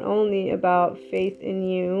is not only about faith in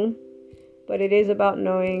you, but it is about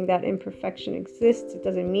knowing that imperfection exists. It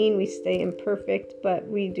doesn't mean we stay imperfect, but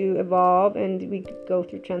we do evolve and we go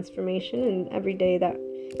through transformation, and every day that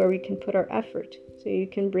where we can put our effort. So you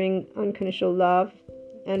can bring unconditional love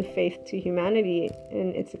and faith to humanity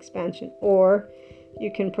in its expansion, or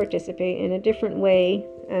you can participate in a different way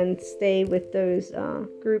and stay with those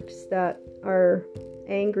groups that are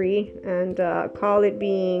angry and call it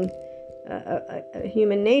being a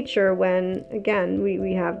human nature, when again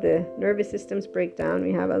we have the nervous system's breakdown.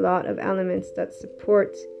 We have a lot of elements that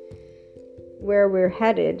support where we're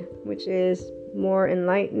headed, which is more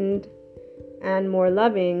enlightened and more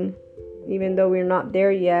loving. Even though we're not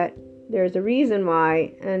there yet, there's a reason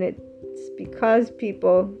why, and it's because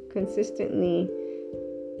people consistently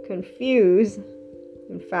confuse.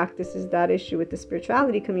 In fact, this is that issue with the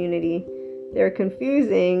spirituality community. They're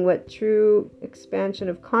confusing what true expansion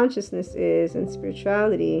of consciousness is and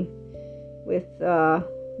spirituality with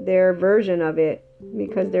their version of it,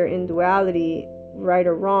 because they're in duality, right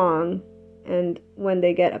or wrong. And when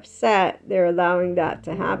they get upset, they're allowing that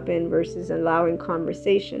to happen versus allowing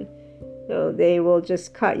conversation. So they will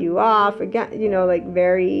just cut you off again. Like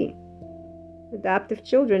very adaptive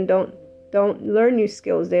children don't learn new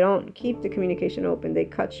skills. They don't keep the communication open. They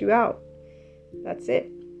cut you out. That's it.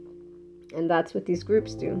 And that's what these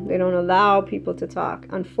groups do. They don't allow people to talk.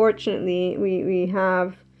 Unfortunately, we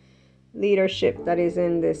have leadership that is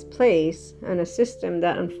in this place, and a system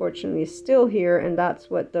that unfortunately is still here. And that's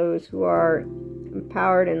what those who are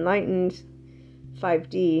empowered, enlightened,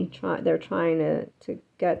 5D, they're trying to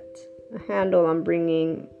get a handle on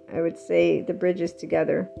bringing, I would say, the bridges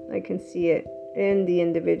together. I can see it in the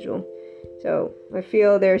individual. So I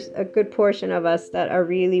feel there's a good portion of us that are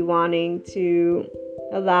really wanting to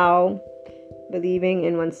allow believing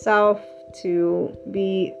in oneself to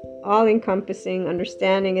be all-encompassing,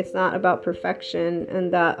 understanding it's not about perfection,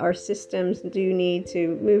 and that our systems do need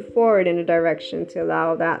to move forward in a direction to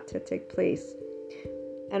allow that to take place.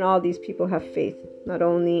 And all these people have faith, not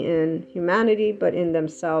only in humanity, but in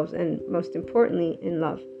themselves, and most importantly, in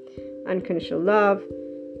love. Unconditional love,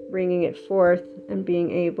 bringing it forth, and being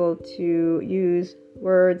able to use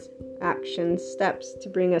words, actions, steps to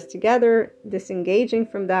bring us together. Disengaging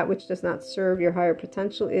from that which does not serve your higher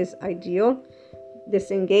potential is ideal.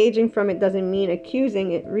 Disengaging from it doesn't mean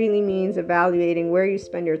accusing. It really means evaluating where you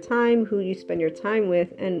spend your time, who you spend your time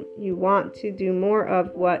with, and you want to do more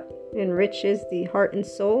of what enriches the heart and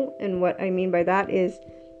soul. And what I mean by that is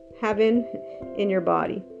heaven in your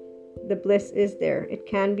body. The bliss is there. It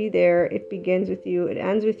can be there. It begins with you. It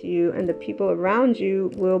ends with you. And the people around you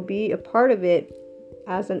will be a part of it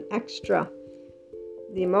as an extra.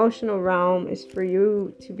 The emotional realm is for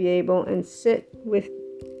you to be able and sit with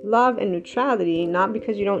love and neutrality, not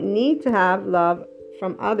because you don't need to have love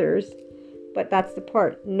from others, but that's the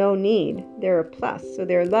part. No need. They're a plus. So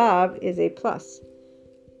their love is a plus.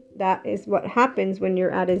 That is what happens when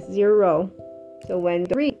you're at a 0. So when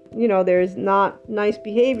there's not nice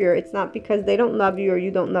behavior, it's not because they don't love you or you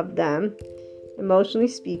don't love them. Emotionally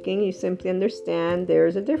speaking, you simply understand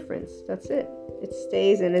there's a difference. That's it. It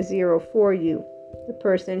stays in a 0 for you, the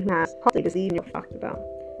person who has this you talked about.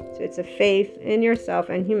 So it's a faith in yourself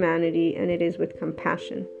and humanity, and it is with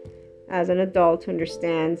compassion. as an adult who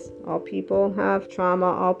understands all people have trauma,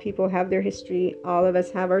 all people have their history, all of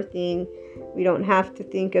us have our thing. We don't have to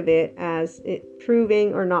think of it as it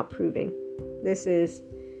proving or not proving. This is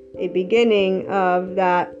a beginning of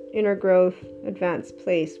that inner growth, advanced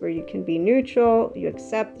place where you can be neutral, you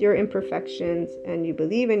accept your imperfections, and you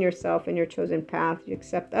believe in yourself and your chosen path. You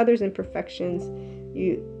accept others' imperfections,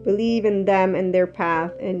 you believe in them and their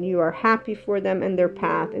path, and you are happy for them and their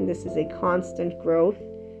path. And this is a constant growth.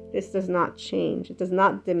 This does not change. It does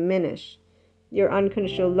not diminish. Your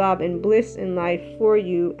unconditional love and bliss in life for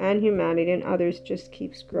you and humanity and others just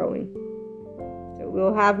keeps growing. So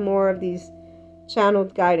we'll have more of these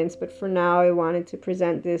channeled guidance, but for now I wanted to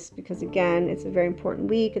present this because, again, it's a very important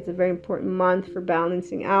week. It's a very important month for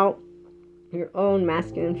balancing out your own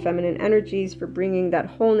masculine and feminine energies, for bringing that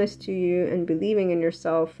wholeness to you, and believing in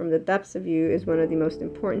yourself from the depths of you is one of the most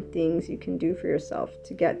important things you can do for yourself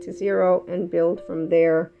to get to zero and build from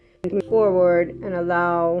there and move forward and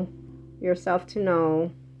allow yourself to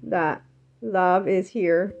know that love is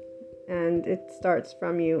here and it starts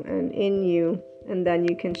from you and in you, and then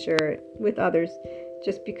you can share it with others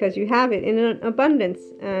just because you have it in an abundance.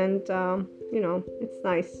 And it's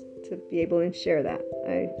nice to be able to share that.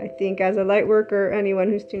 I think as a light worker, anyone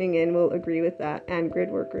who's tuning in will agree with that, and grid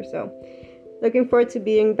worker. So looking forward to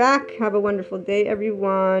being back. Have a wonderful day,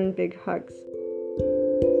 everyone. Big hugs.